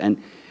Commons. And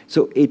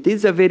so it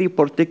is a very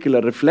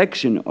particular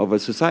reflection of a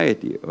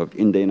society.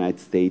 In the United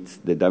States,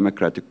 the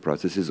democratic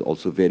process is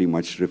also very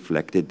much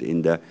reflected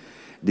in the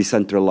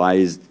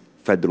decentralized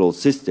federal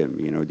system.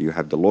 You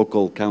have the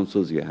local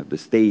councils, you have the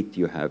state,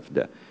 you have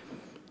the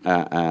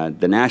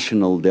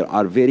national. There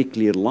are very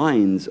clear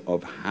lines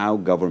of how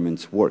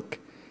governments work.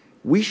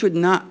 We should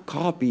not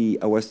copy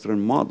a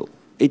Western model.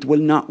 It will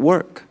not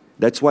work.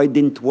 That's why it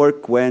didn't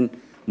work when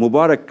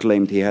Mubarak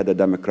claimed he had a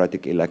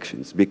democratic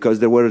elections, because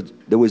there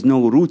was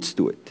no roots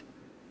to it.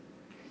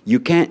 You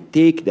can't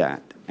take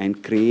that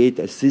and create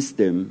a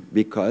system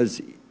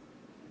because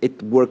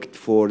it worked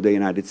for the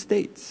United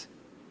States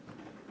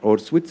or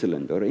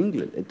Switzerland or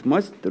England. It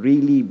must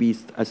really be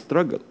a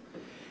struggle.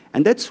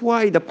 And that's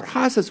why the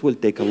process will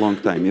take a long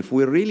time. If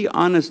we're really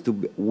honest,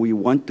 we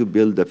want to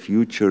build a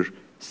future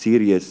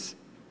serious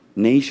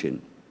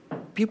nation,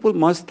 people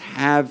must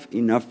have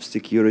enough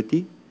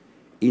security,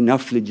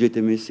 enough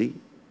legitimacy,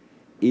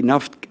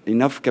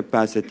 enough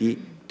capacity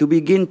to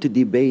begin to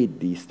debate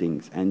these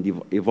things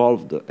and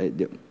evolve.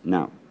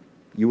 Now,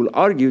 you will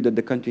argue that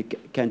the country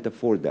can't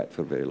afford that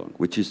for very long,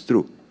 which is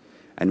true.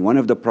 And one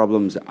of the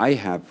problems I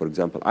have, for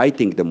example, I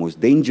think the most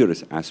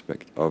dangerous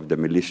aspect of the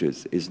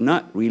militias is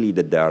not really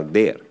that they are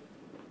there,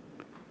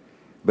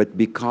 but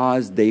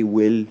because they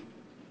will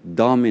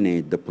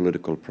dominate the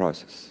political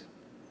process.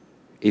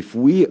 If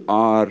we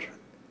are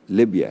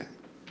Libya,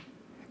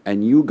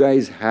 and you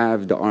guys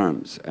have the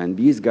arms, and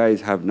these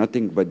guys have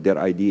nothing but their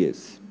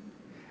ideas,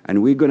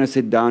 and we're going to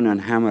sit down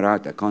and hammer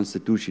out a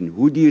constitution,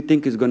 who do you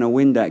think is going to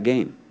win that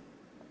game?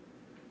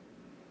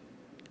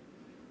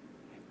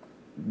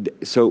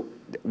 So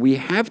we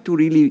have to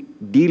really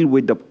deal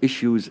with the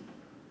issues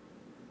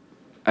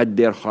at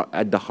the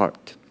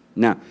heart.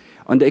 Now,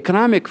 on the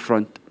economic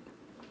front,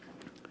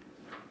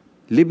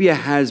 Libya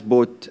has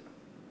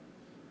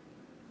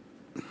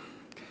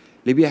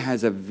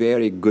a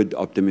very good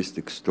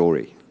optimistic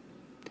story,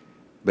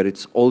 but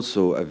it's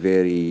also a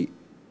very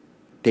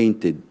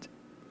tainted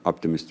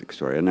optimistic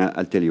story. And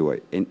I'll tell you why.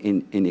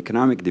 In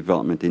economic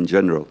development in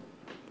general,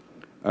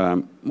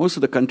 most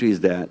of the countries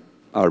that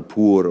are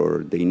poor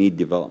or they need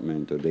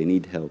development or they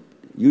need help,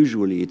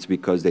 usually it's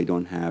because they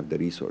don't have the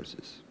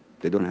resources.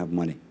 They don't have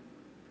money.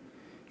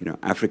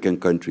 African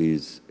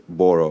countries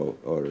borrow,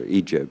 or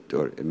Egypt,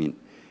 or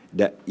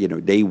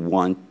they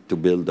want to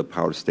build a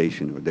power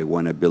station, or they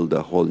want to build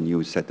a whole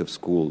new set of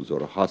schools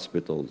or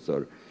hospitals,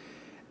 or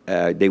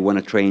they want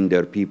to train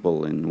their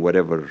people in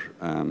whatever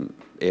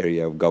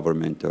area of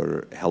government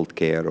or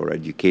healthcare or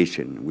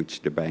education,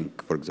 which the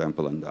bank, for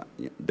example, and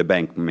the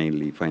bank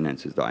mainly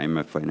finances, the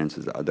IMF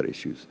finances the other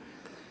issues.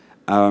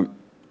 And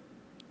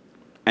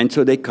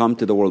so they come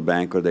to the World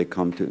Bank or they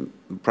come to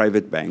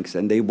private banks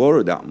and they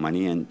borrow that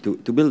money and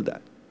to build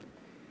that.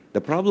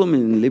 The problem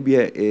in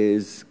Libya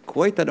is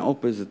quite an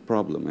opposite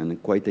problem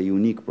and quite a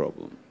unique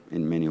problem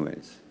in many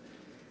ways.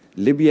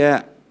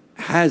 Libya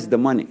has the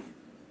money,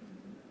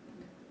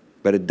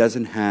 but it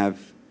doesn't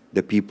have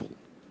the people.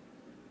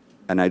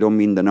 And I don't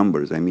mean the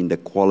numbers, I mean the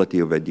quality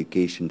of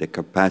education, the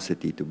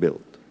capacity to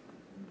build.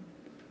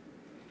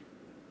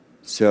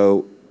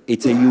 So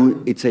it's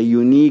a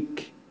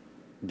unique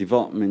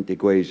development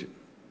equation.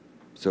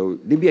 So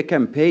Libya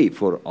can pay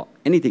for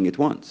anything it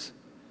wants.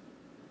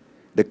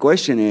 The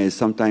question is,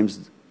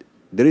 sometimes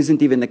there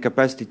isn't even the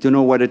capacity to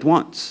know what it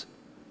wants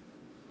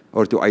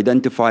or to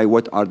identify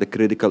what are the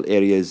critical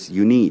areas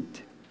you need.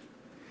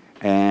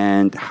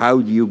 And how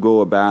do you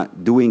go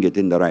about doing it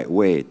in the right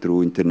way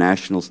through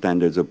international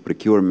standards of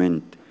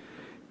procurement,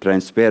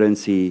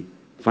 transparency,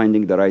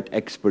 finding the right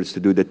experts to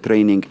do the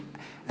training.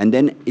 And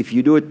then if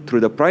you do it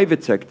through the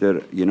private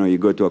sector, you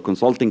go to a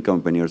consulting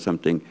company or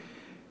something,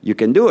 you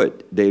can do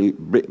it. They'll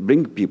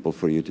bring people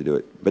for you to do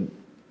it. But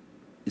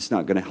it's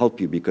not going to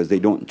help you because they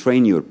don't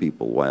train your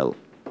people while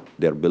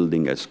they're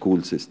building a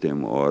school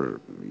system or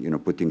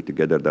putting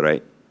together the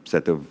right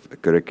set of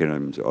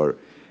curriculums or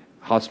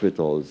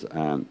hospitals.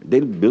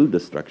 They'll build the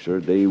structure.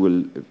 They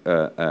will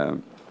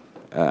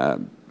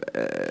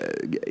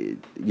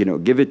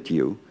give it to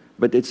you,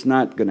 but it's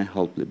not going to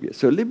help Libya.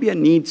 So Libya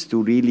needs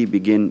to really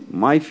begin.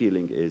 My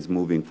feeling is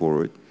moving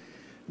forward.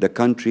 The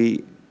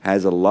country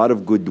has a lot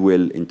of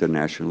goodwill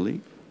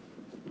internationally,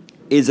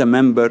 is a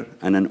member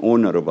and an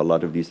owner of a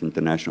lot of these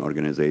international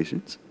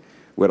organizations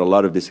where a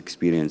lot of this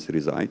experience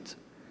resides,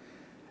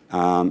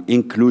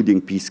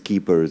 including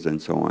peacekeepers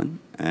and so on,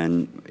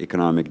 and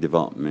economic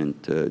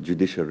development,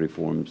 judicial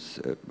reforms,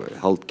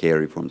 healthcare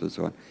reforms, and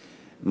so on.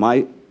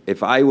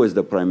 If I was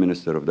the prime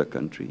minister of the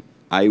country,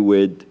 I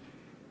would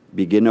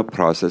begin a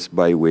process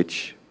by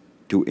which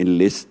to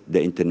enlist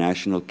the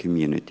international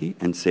community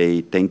and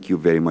say, thank you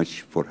very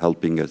much for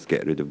helping us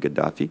get rid of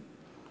Gaddafi.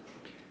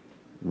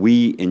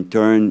 We, in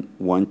turn,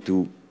 want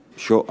to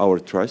show our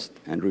trust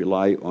and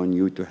rely on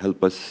you to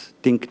help us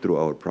think through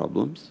our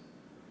problems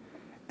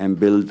and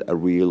build a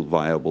real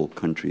viable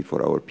country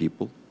for our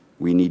people.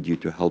 We need you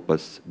to help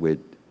us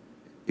with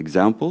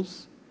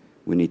examples.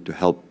 We need to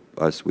help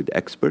us with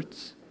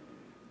experts.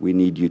 We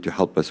need you to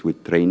help us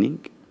with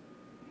training.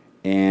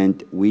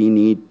 And we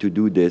need to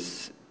do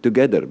this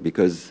together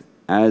because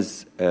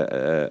as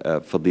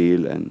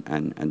Fadel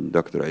and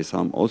Dr.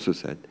 Esam also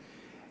said,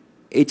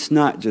 it's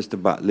not just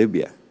about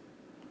Libya.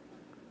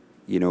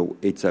 You know,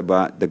 it's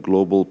about the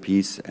global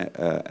peace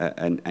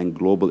and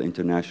global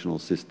international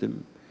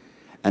system.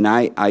 And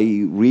I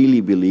really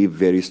believe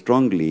very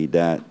strongly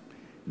that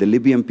the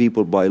Libyan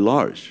people by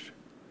large,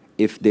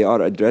 if they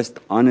are addressed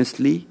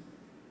honestly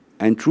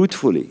and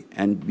truthfully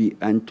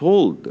and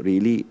told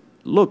really,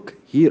 look,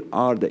 here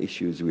are the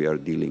issues we are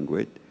dealing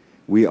with.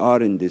 We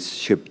are in this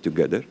ship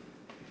together.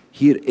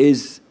 Here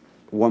is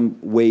one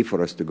way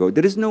for us to go.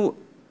 There is no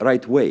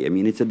right way. I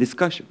mean, it's a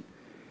discussion.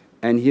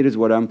 And here is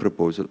what I'm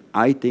proposing.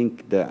 I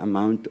think the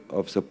amount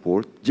of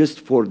support, just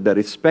for the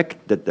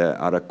respect that they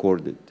are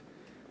accorded,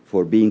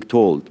 for being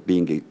told,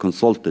 being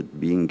consulted,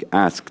 being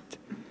asked,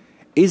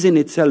 is in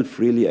itself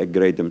really a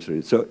great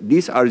demonstration. So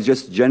these are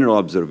just general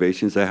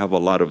observations. I have a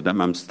lot of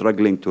them. I'm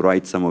struggling to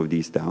write some of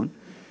these down.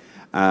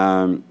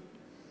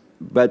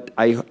 But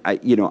I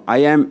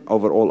am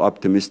overall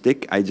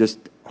optimistic. I just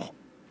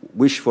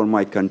wish for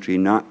my country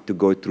not to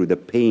go through the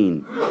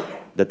pain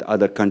that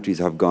other countries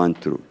have gone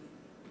through,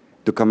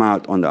 to come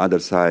out on the other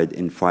side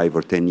in 5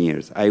 or 10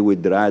 years. I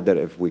would rather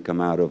if we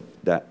come out of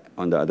that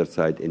on the other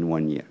side in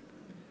 1 year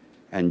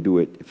and do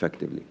it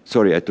effectively.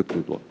 Sorry, I took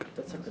too long.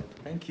 That's okay.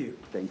 Thank you.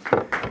 Thank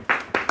you.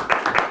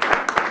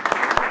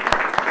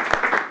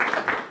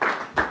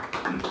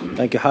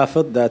 Thank you,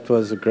 Hafed. That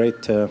was a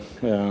great.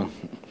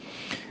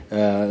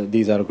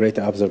 These are great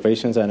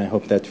observations, and I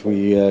hope that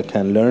we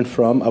can learn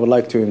from. I would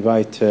like to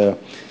invite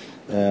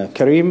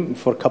Karim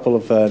for a couple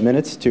of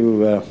minutes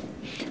to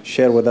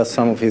share with us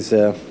some of his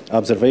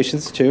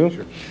observations too.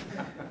 Sure.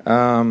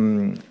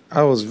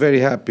 I was very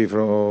happy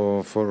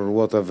for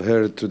what I've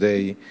heard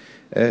today,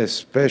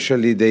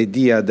 especially the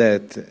idea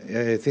that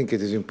I think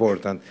it is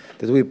important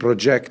that we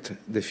project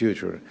the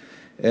future.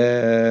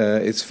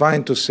 It's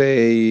fine to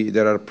say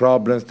there are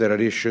problems, there are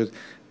issues,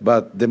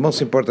 but the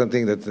most important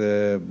thing that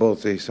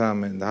both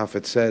Esam and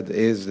Hafed said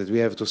is that we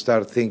have to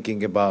start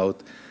thinking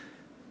about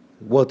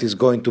what is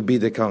going to be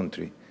the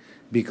country.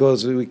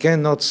 Because we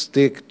cannot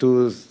stick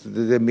to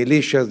the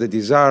militias, the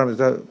disarm,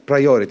 the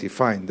priority,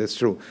 fine, that's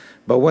true.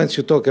 But once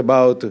you talk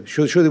about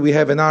should we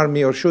have an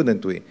army or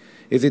shouldn't we?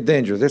 Is it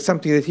dangerous? That's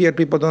something that here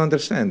people don't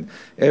understand.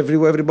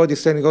 Everybody's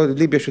saying, oh,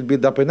 Libya should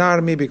build up an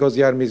army because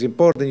the army is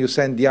important. You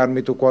send the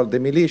army to quell the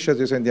militias.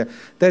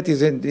 That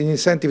is an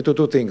incentive to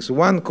two things.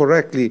 One,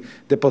 correctly,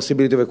 the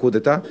possibility of a coup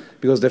d'etat,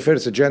 because the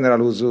first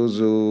general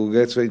who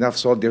gets enough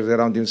soldiers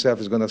around himself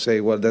is going to say,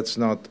 well, that's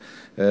not,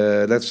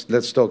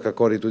 let's talk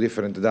according to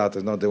different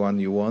data, not the one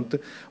you want.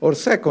 Or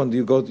second,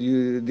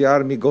 the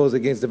army goes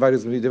against the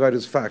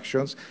various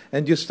factions,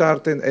 and you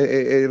start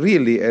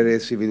really a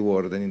civil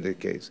war then in the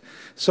case.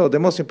 So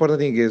the most important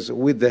thing is,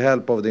 with the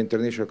help of the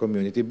international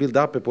community, build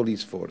up a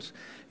police force.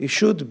 It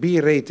should be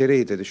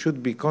reiterated. It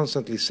should be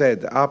constantly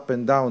said up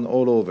and down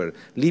all over.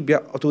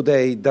 Libya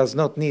today does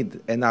not need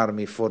an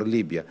army for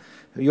Libya.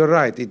 You're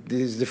right. It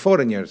is the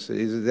foreigners, it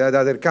is the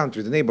other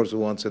countries, the neighbors who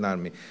wants an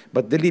army.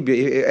 But the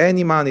Libya,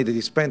 any money that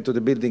is spent to the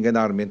building an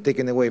army and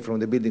taken away from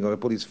the building of a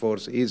police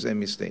force is a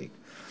mistake.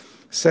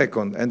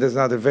 Second, and there's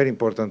another very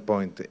important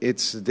point,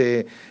 it's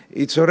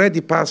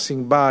already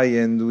passing by,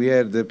 and we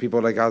heard the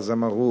people like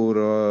Esam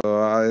or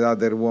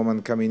other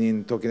woman coming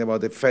in talking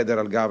about the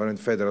federal government,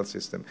 federal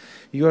system.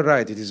 You're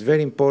right, it is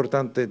very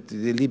important that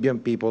the Libyan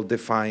people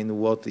define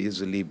what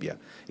is Libya.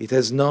 It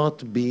has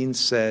not been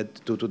said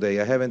to today.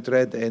 I haven't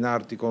read an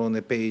article on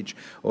a page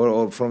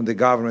or from the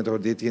government or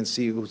the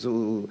TNC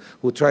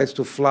who tries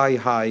to fly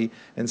high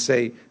and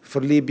say,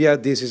 for Libya,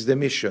 this is the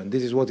mission,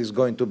 this is what is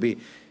going to be.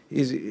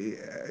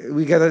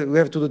 We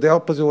have to do the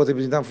opposite of what has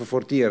been done for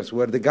 40 years,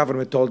 where the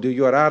government told you,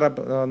 you are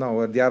Arab. No,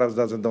 where the Arabs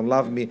don't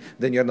love me,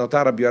 then you're not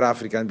Arab, you're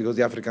African, because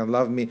the Africans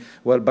love me.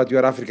 Well, but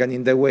you're African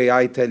in the way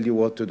I tell you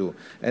what to do.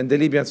 And the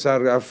Libyans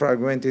are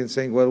fragmenting,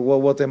 saying, well,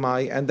 what am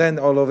I? And then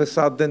all of a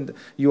sudden,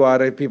 you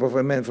are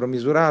a man from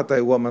Misurata,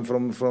 a woman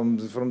from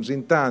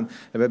Zintan,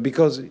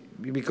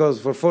 because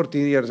for 40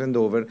 years and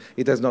over,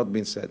 it has not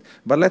been said.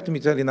 But let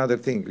me tell you another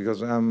thing,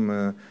 because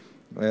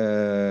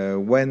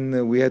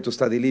when we had to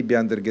study Libya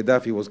under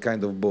Gaddafi, it was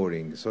kind of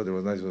boring. So there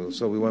was nice.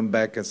 So we went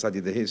back and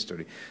studied the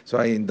history. So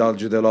I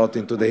indulged a lot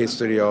into the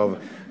history of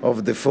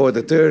the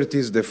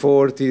 30s, the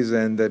 40s,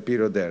 and the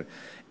period there.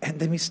 And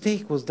the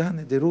mistake was done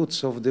at the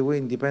roots of the way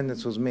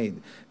independence was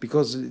made,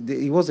 because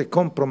it was a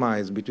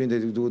compromise between the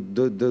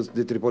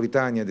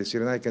Tripolitania, the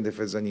Cyrenaica, and the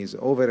Fezzanese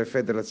over a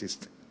federal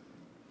system,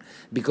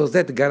 because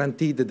that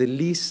guaranteed the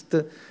least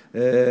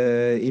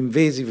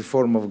invasive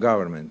form of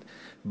government.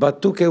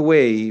 but took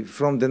away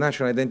from the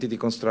national identity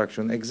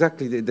construction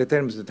exactly the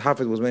terms that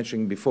Hafed was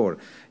mentioning before.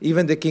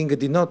 Even the king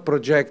did not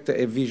project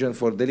a vision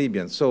for the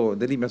Libyans. So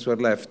the Libyans were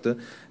left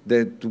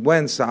that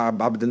once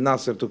Abdel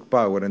Nasser took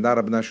power and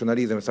Arab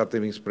nationalism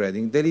started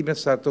spreading, the Libyans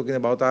started talking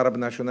about Arab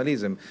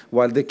nationalism,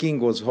 while the king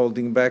was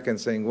holding back and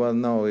saying, well,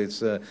 no,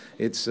 it's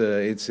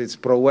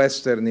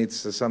pro-Western,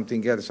 it's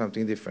something else,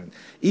 something different.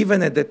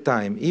 Even at that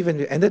time,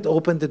 and that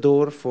opened the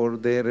door for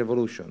the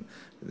revolution,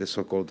 the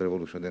so-called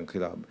revolution, the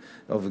inqilab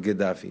of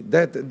Gaddafi.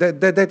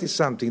 That is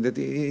something that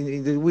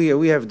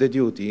we have the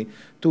duty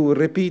to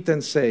repeat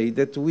and say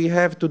that we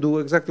have to do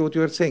exactly what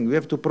you are saying. We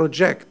have to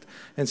project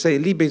and say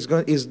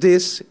Libya is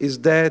this, is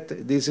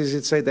that, this is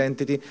its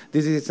identity,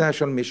 this is its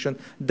national mission.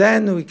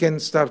 Then we can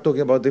start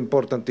talking about the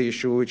important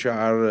issue, which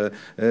are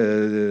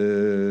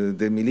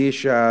the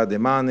militia, the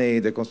money,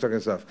 the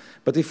construction stuff.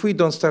 But if we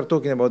don't start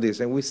talking about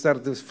this and we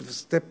start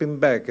stepping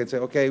back and say,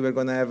 okay, we're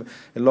going to have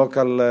a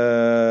local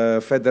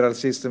federal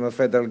system, a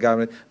federal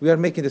government, we are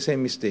making the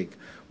same mistake,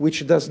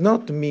 which does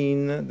not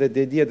mean that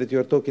the idea that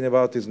you're talking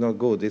about is not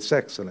good. It's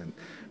excellent.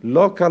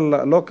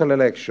 Local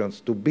elections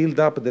to build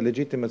up the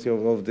legitimacy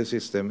of the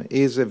system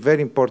is a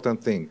very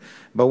important thing.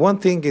 But one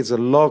thing is a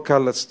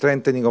local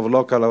strengthening of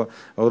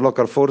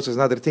local forces.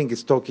 Another thing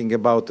is talking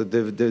about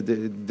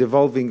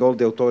devolving all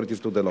the authorities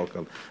to the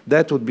local.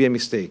 That would be a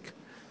mistake.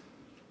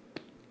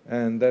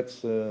 And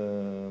that's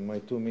my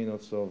 2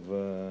 minutes of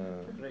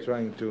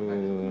trying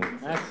to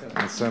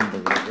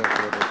assemble.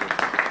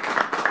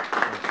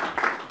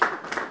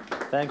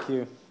 Thank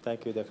you,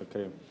 Dr.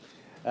 Karim.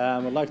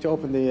 I'd like to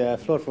open the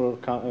floor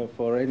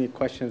for any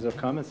questions or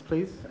comments,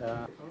 please.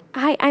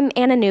 Hi, I'm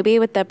Anna Newby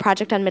with the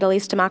Project on Middle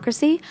East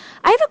Democracy.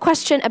 I have a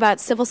question about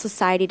civil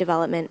society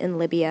development in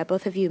Libya.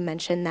 Both of you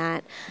mentioned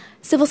that.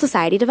 Civil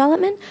society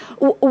development.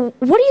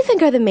 What do you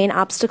think are the main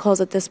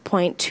obstacles at this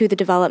point to the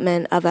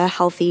development of a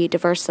healthy,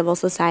 diverse civil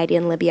society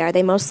in Libya? Are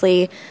they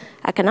mostly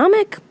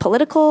economic,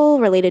 political,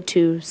 related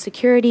to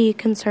security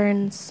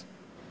concerns?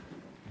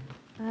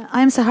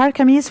 I'm Sahar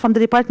Kamiz from the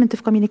Department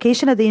of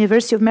Communication at the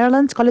University of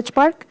Maryland, College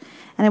Park,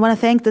 and I want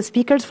to thank the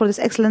speakers for these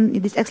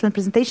excellent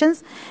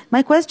presentations.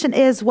 My question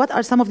is, what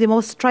are some of the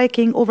most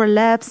striking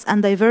overlaps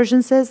and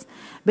divergences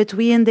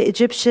between the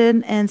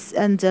Egyptian and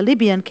the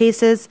Libyan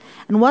cases,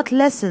 and what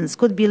lessons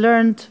could be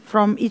learned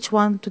from each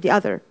one to the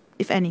other,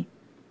 if any?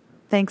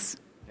 Thanks.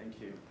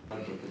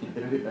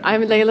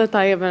 I'm Layla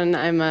Tayyib, and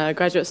I'm a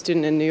graduate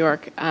student in New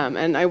York.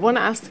 And I want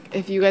to ask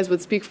if you guys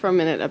would speak for a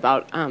minute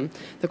about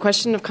the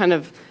question of kind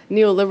of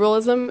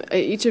neoliberalism.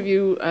 Each of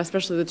you,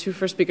 especially the two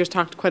first speakers,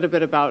 talked quite a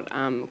bit about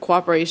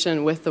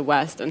cooperation with the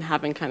West and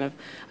having kind of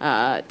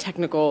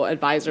technical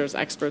advisors,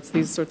 experts,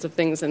 these sorts of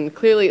things. And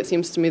clearly it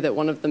seems to me that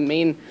one of the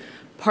main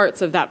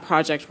parts of that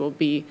project will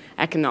be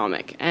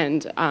economic.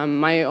 And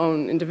my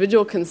own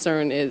individual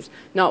concern is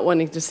not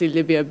wanting to see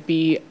Libya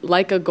be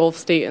like a Gulf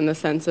state in the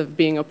sense of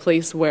being a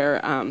place where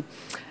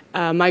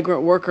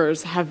migrant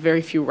workers have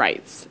very few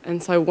rights.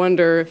 And so I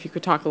wonder if you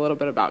could talk a little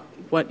bit about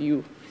what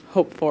you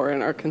hope for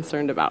and are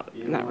concerned about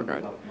in that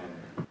regard.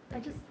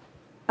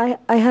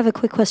 I have a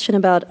quick question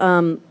about,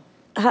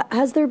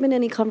 has there been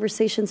any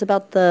conversations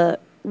about the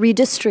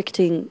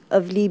redistricting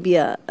of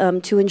Libya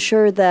to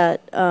ensure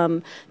that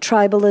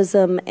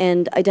tribalism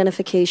and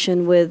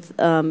identification with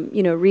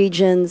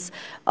regions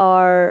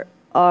are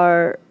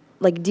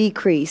like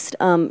decreased?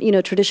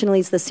 Traditionally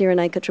it's the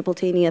Cyrenaica,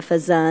 Tripolitania,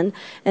 Fezzan,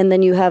 and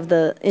then you have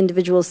the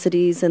individual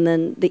cities and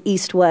then the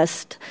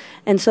east-west.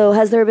 And so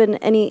has there been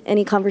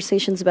any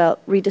conversations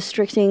about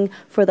redistricting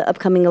for the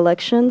upcoming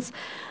elections?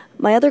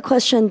 My other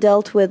question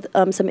dealt with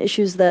some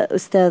issues that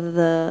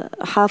Ustad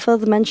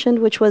Hafed mentioned,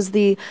 which was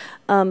the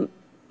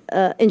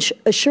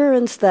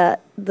assurance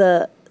that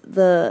the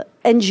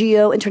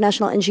NGO,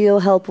 international NGO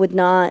help would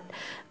not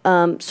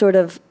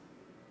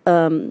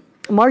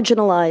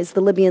marginalize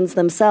the Libyans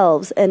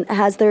themselves. And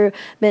have there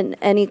been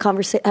any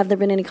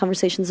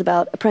conversations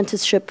about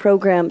apprenticeship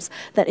programs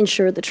that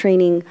ensure the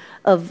training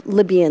of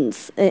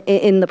Libyans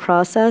in the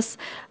process?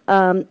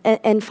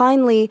 And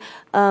finally,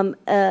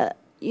 a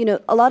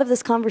lot of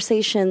these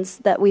conversations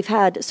that we've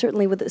had,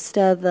 certainly with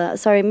Ustad,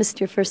 sorry, I missed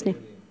your first name.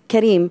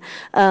 Karim,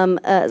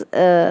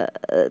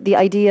 the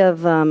idea of,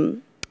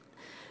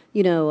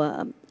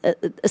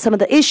 some of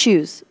the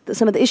issues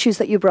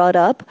that you brought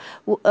up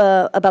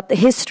about the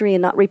history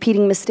and not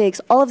repeating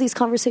mistakes. All of these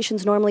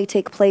conversations normally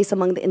take place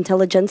among the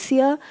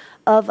intelligentsia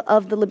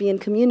of the Libyan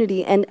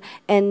community,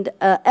 and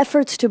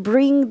efforts to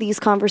bring these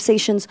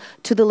conversations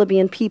to the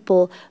Libyan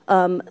people,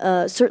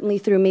 certainly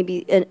through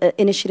maybe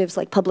initiatives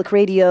like public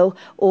radio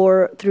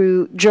or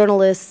through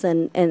journalists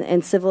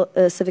and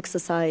civic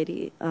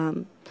society.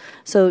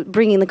 So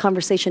bringing the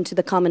conversation to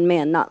the common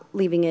man, not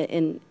leaving it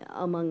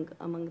among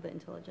the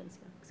intelligentsia.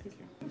 Excuse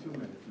me.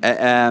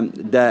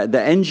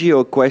 The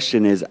NGO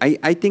question is,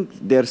 I think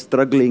they're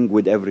struggling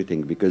with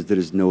everything because there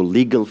is no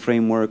legal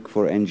framework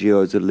for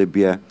NGOs in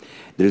Libya.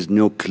 There is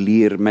no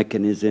clear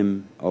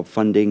mechanism of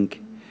funding.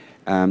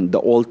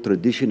 The old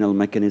traditional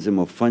mechanism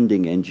of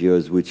funding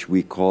NGOs, which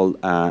we call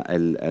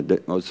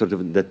sort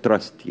of the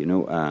trust,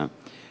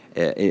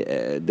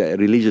 the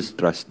religious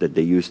trust that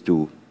they used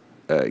to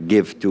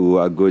give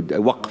to a good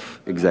waqf,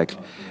 exactly,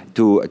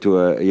 to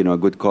a, a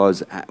good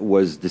cause,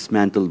 was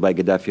dismantled by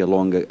Gaddafi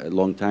a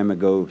long time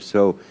ago.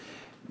 So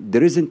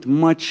there isn't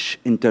much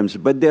in terms,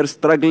 but they're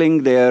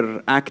struggling,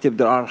 they're active.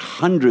 There are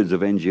hundreds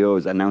of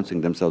NGOs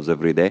announcing themselves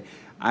every day.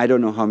 I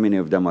don't know how many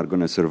of them are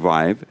going to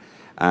survive,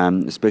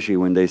 especially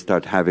when they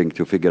start having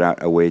to figure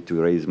out a way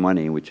to raise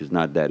money, which is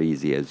not that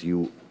easy, as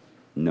you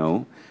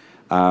know.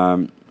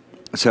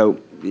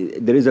 So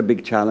there is a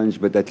big challenge,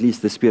 but at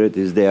least the spirit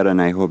is there,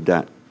 and I hope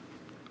that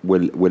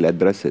will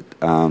address it.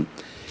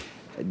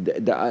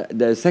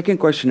 The second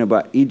question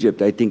about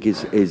Egypt, I think,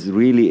 is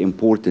really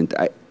important.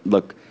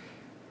 Look,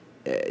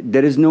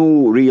 there is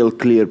no real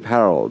clear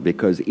parallel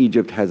because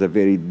Egypt has a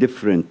very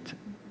different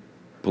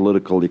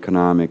political,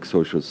 economic,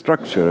 social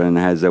structure and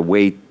has a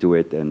weight to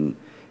it and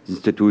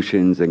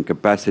institutions and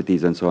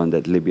capacities and so on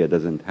that Libya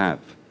doesn't have.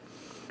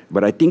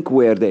 But I think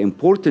where the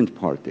important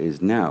part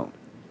is now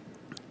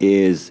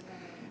is,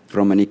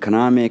 from an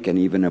economic and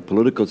even a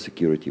political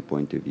security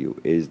point of view,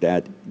 is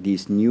that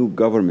these new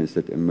governments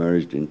that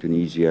emerged in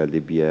Tunisia,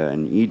 Libya,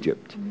 and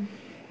Egypt,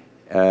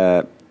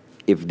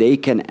 if they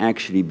can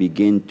actually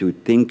begin to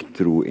think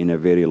through in a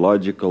very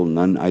logical,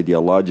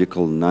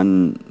 non-ideological,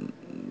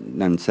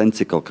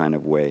 nonsensical kind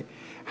of way,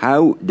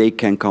 how they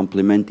can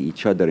complement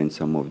each other in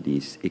some of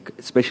these,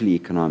 especially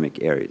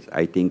economic areas.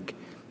 I think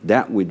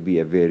that would be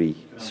a very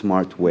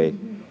smart way.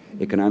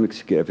 Economic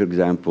security, for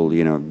example,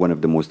 one of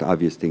the most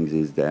obvious things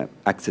is the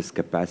access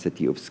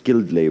capacity of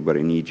skilled labor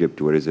in Egypt,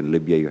 whereas in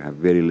Libya you have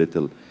very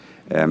little,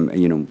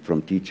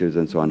 from teachers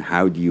and so on.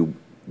 How do you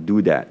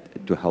do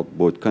that to help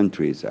both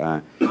countries?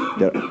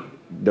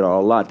 There are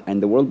a lot,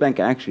 and the World Bank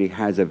actually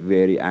has a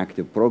very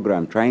active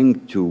program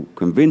trying to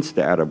convince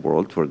the Arab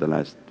world for the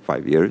last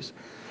 5 years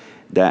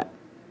that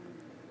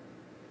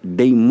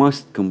they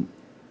must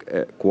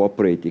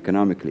cooperate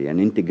economically and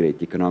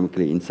integrate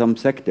economically in some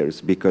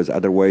sectors, because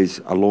otherwise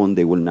alone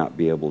they will not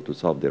be able to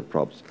solve their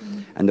problems.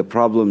 And the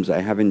problems, I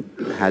haven't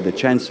had a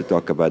chance to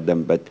talk about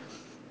them, but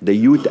the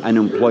youth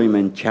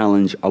unemployment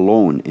challenge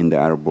alone in the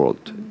Arab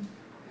world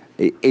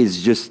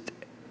is just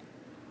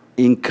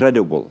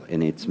incredible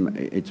in its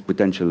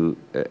potential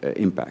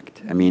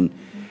impact. I mean,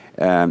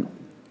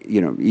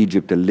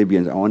 Egypt and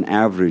Libyans on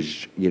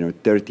average,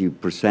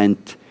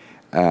 30%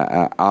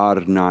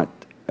 are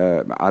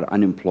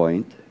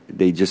unemployed.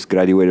 They just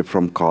graduated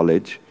from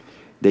college.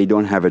 They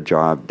don't have a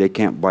job. They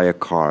can't buy a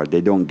car.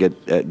 They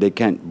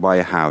can't buy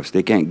a house.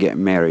 They can't get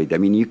married. I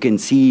mean, you can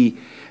see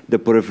the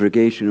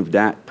proliferation of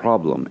that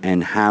problem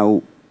and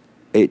how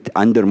it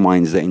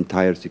undermines the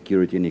entire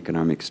security and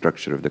economic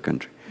structure of the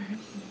country.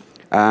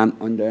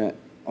 On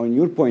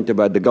your point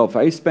about the Gulf,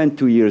 I spent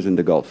 2 years in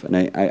the Gulf, and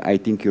I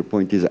think your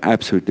point is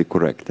absolutely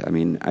correct. I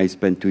mean, I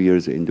spent 2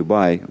 years in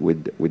Dubai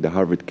with the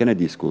Harvard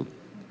Kennedy School.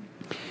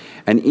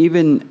 And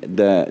even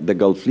the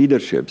Gulf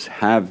leaderships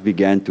have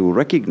begun to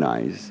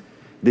recognize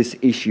this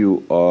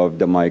issue of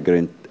the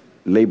migrant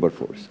labor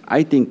force.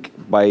 I think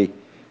by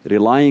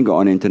relying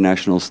on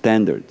international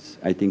standards,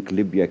 I think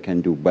Libya can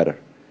do better.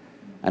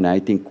 And I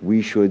think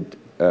we should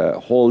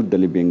hold the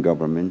Libyan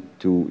government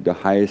to the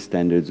highest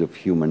standards of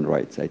human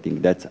rights. I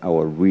think that's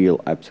our real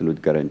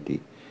absolute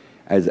guarantee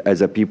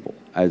as a people,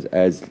 as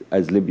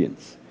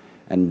Libyans.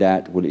 And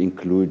that will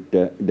include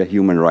the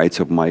human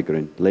rights of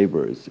migrant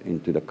laborers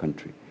into the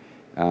country.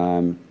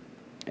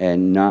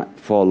 And not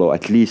follow,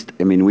 at least,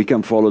 I mean, we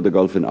can follow the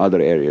Gulf in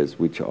other areas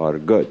which are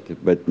good,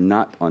 but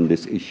not on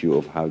this issue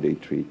of how they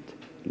treat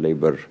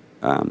labor,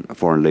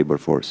 foreign labor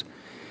force.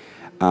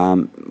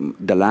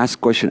 The last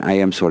question, I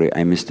am sorry,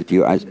 I missed it.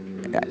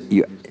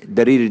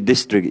 The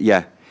district,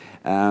 yeah.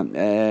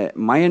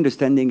 My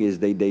understanding is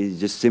they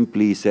just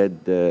simply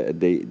said,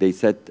 they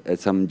set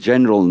some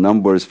general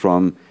numbers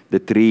from the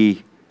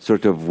three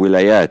sort of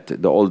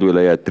wilayat, the old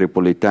wilayat,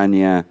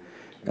 Tripolitania,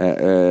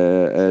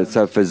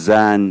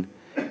 Safazan,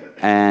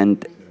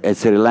 and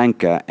Sri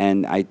Lanka,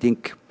 and I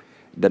think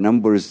the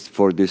numbers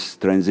for this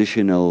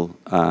transitional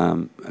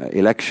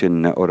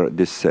election or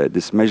this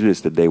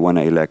majlis that they want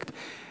to elect,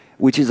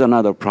 which is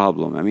another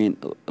problem. I mean,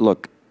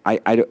 look,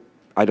 I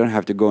don't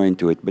have to go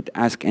into it, but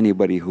ask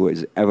anybody who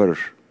has ever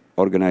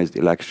organized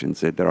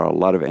elections. There are a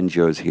lot of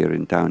NGOs here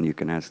in town. You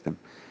can ask them.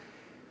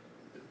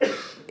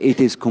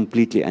 It is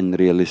completely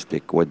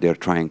unrealistic what they're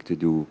trying to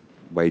do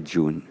by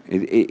June.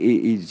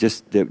 It's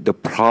just the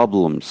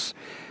problems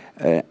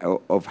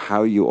of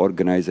how you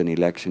organize an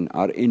election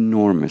are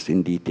enormous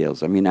in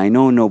details. I mean, I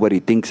know nobody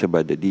thinks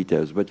about the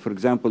details, but for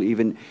example,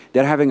 even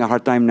they're having a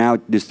hard time now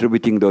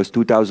distributing those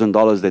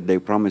 $2,000 that they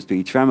promised to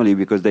each family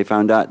because they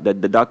found out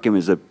that the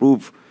documents that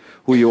prove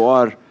who you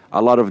are,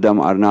 a lot of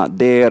them are not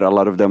there, a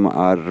lot of them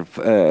are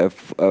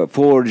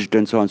forged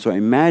and so on. So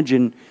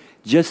imagine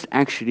just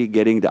actually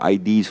getting the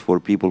IDs for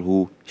people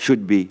who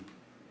should be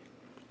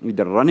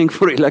either running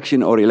for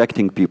election or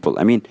electing people.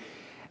 I mean,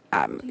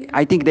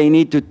 I think they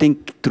need to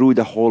think through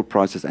the whole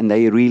process, and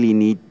they really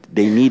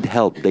need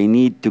help. They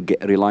need to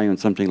rely on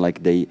something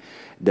like the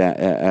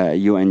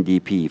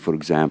UNDP, for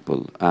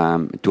example,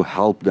 to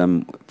help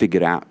them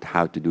figure out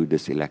how to do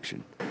this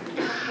election.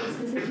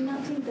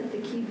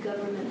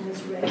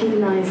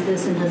 recognized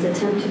this and has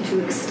attempted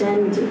to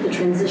extend the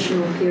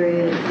transitional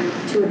period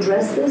to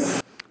address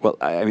this? Well,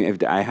 I mean,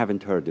 I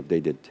haven't heard if they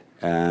did.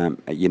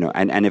 You know,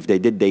 and if they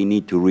did, they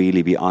need to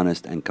really be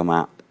honest and come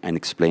out and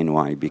explain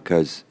why,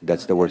 because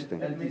that's the worst thing.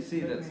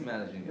 NBC that's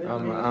managing it.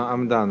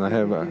 I'm done. I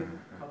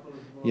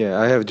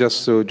have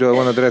just to. I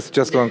want to address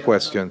just one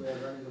question.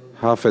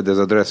 Hafed has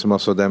addressed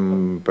most of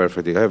them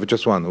perfectly. I have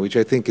just one, which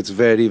I think is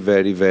very,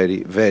 very,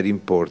 very, very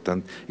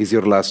important, is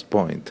your last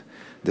point.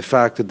 The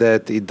fact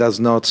that it does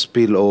not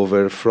spill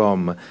over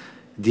from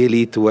the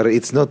elite, where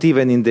it's not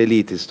even in the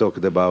elite is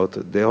talked about,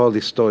 the whole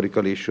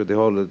historical issue, the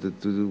whole,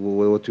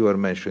 what you are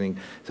mentioning,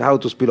 how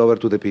to spill over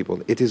to the people.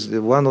 It is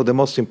one of the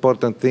most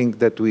important things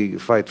that we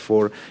fight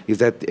for is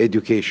that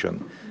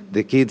education.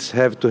 The kids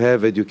have to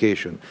have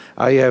education.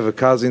 I have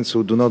cousins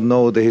who do not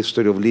know the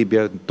history of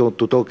Libya to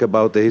talk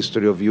about the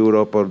history of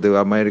Europe or the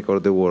America or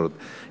the world.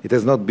 It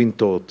has not been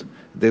taught.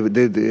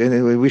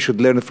 We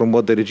should learn from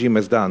what the regime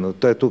has done.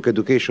 They took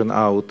education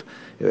out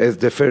as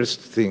the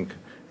first thing.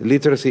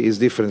 Literacy is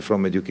different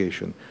from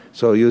education.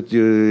 So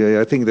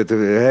I think that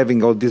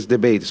having all this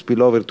debate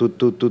spill over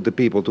to the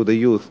people, to the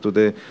youth, to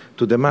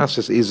the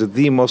masses is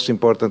the most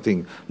important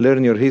thing.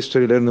 Learn your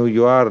history, learn who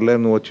you are,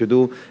 learn what you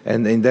do,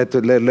 and in that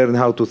learn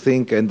how to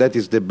think, and that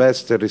is the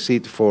best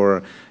receipt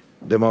for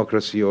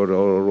democracy or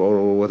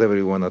whatever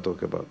you want to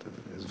talk about.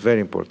 It's a very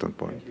important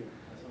point.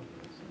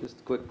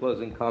 Just quick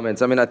closing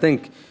comments. I mean, I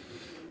think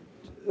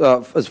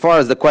as far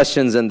as the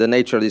questions and the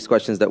nature of these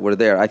questions that were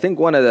there, I think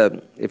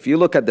if you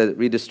look at the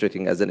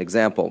redistricting as an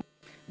example,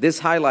 this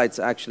highlights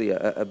actually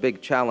a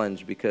big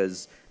challenge,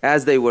 because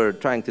as they were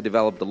trying to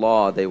develop the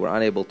law, they were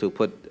unable to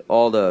put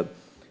all the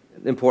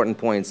important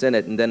points in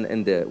it, and then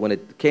when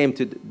it came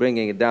to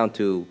bringing it down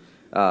to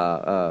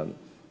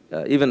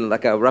even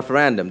like a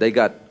referendum, they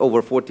got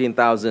over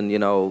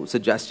 14,000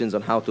 suggestions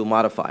on how to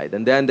modify it,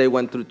 and then they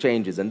went through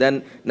changes, and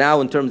then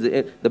now in terms of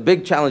the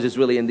big challenge is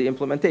really in the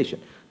implementation.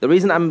 The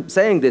reason I'm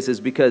saying this is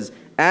because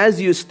as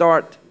you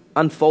start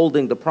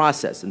unfolding the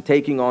process and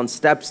taking on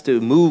steps to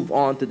move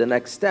on to the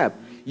next step,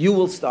 you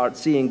will start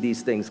seeing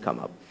these things come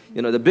up.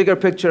 The bigger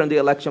picture in the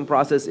election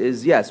process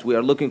is, yes, we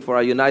are looking for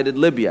a united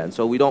Libya, and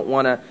so we don't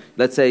want to,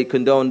 let's say,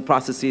 condone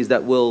processes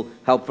that will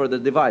help further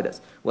divide us.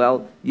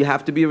 Well, you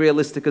have to be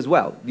realistic as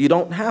well. You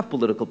don't have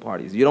political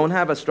parties. You don't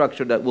have a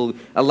structure that will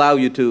allow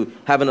you to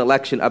have an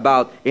election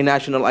about a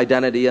national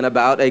identity and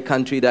about a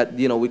country that,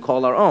 we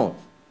call our own.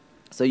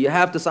 So you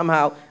have to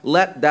somehow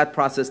let that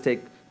process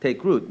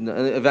take root. And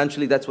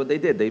eventually, that's what they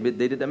did. They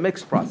did a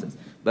mixed process.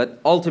 But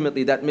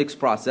ultimately, that mixed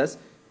process,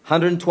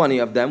 120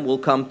 of them will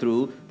come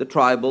through the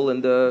tribal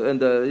and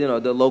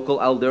the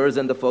local elders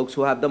and the folks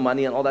who have the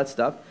money and all that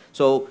stuff.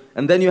 So,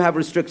 and then you have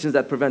restrictions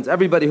that prevents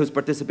everybody who's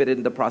participated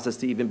in the process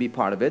to even be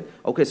part of it.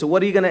 Okay, so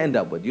what are you going to end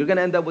up with? You're going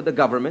to end up with a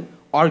government,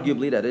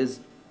 arguably, that is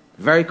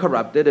very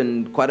corrupted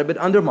and quite a bit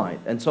undermined.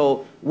 And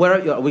so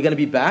are we going to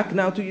be back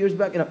now 2 years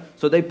back?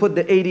 So they put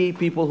the 80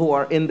 people who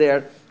are in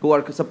there who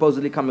are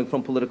supposedly coming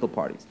from political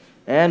parties.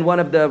 And one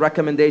of the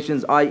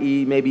recommendations,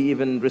 i.e. maybe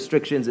even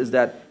restrictions, is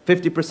that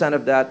 50%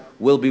 of that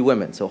will be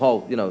women. So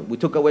we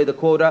took away the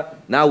quota.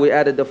 Now we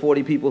added the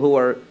 40 people who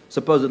are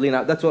supposedly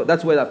not. That's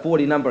where that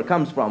 40 number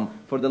comes from,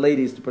 for the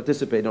ladies to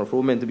participate or for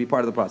women to be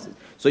part of the process.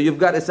 So you've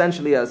got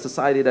essentially a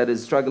society that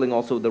is struggling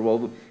also with the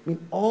role.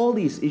 All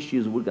these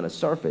issues were going to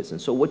surface.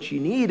 And so what you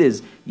need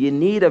is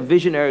a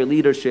visionary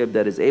leadership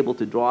that is able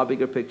to draw a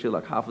bigger picture,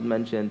 like Hafed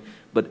mentioned,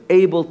 but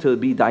able to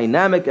be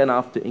dynamic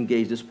enough to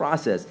engage this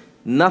process.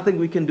 Nothing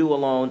we can do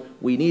alone.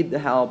 We need the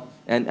help,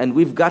 and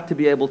we've got to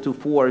be able to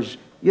forge,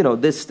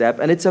 this step.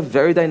 And it's a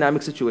very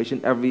dynamic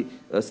situation every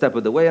step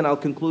of the way. And I'll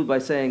conclude by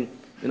saying,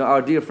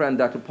 our dear friend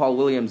Dr. Paul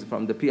Williams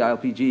from the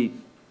PILPG,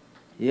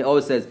 he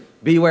always says,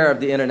 "Beware of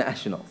the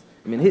internationals."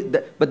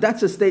 But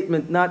that's a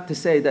statement not to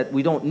say that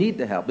we don't need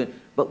the help,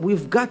 but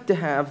we've got to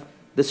have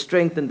the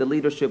strength and the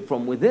leadership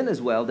from within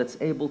as well that's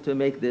able to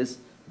make this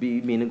be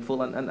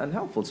meaningful and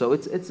helpful. So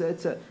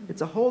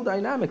it's a whole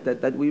dynamic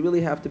that we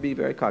really have to be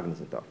very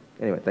cognizant of.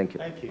 Anyway, thank you.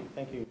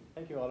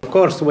 Thank you all. Of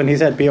course, when he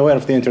said be aware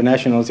of the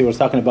internationals, he was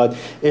talking about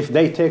if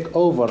they take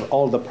over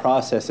all the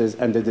processes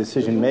and the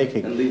decision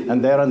making,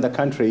 and they're in the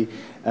country,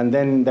 and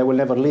then they will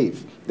never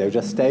leave. They'll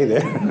just stay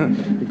there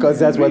because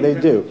that's what they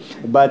do.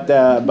 But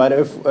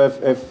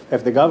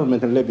if the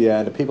government in Libya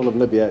and the people of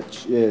Libya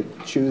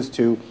choose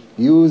to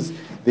use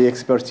the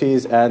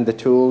expertise and the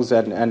tools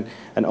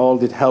and all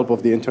the help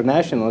of the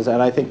internationals,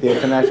 and I think the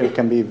international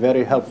can be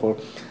very helpful.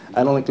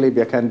 I don't think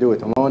Libya can do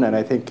it alone, and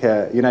I think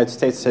United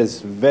States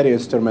is very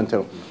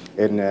instrumental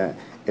in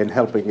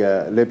helping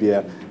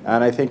Libya.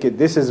 And I think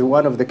this is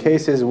one of the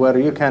cases where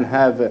you can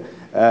have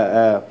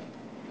a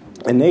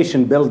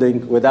nation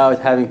building without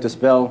having to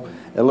spill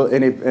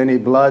any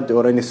blood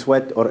or any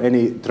sweat or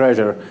any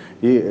treasure.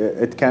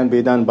 It can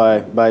be done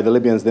by the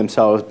Libyans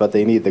themselves, but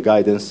they need the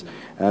guidance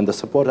and the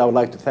support. I would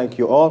like to thank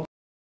you all.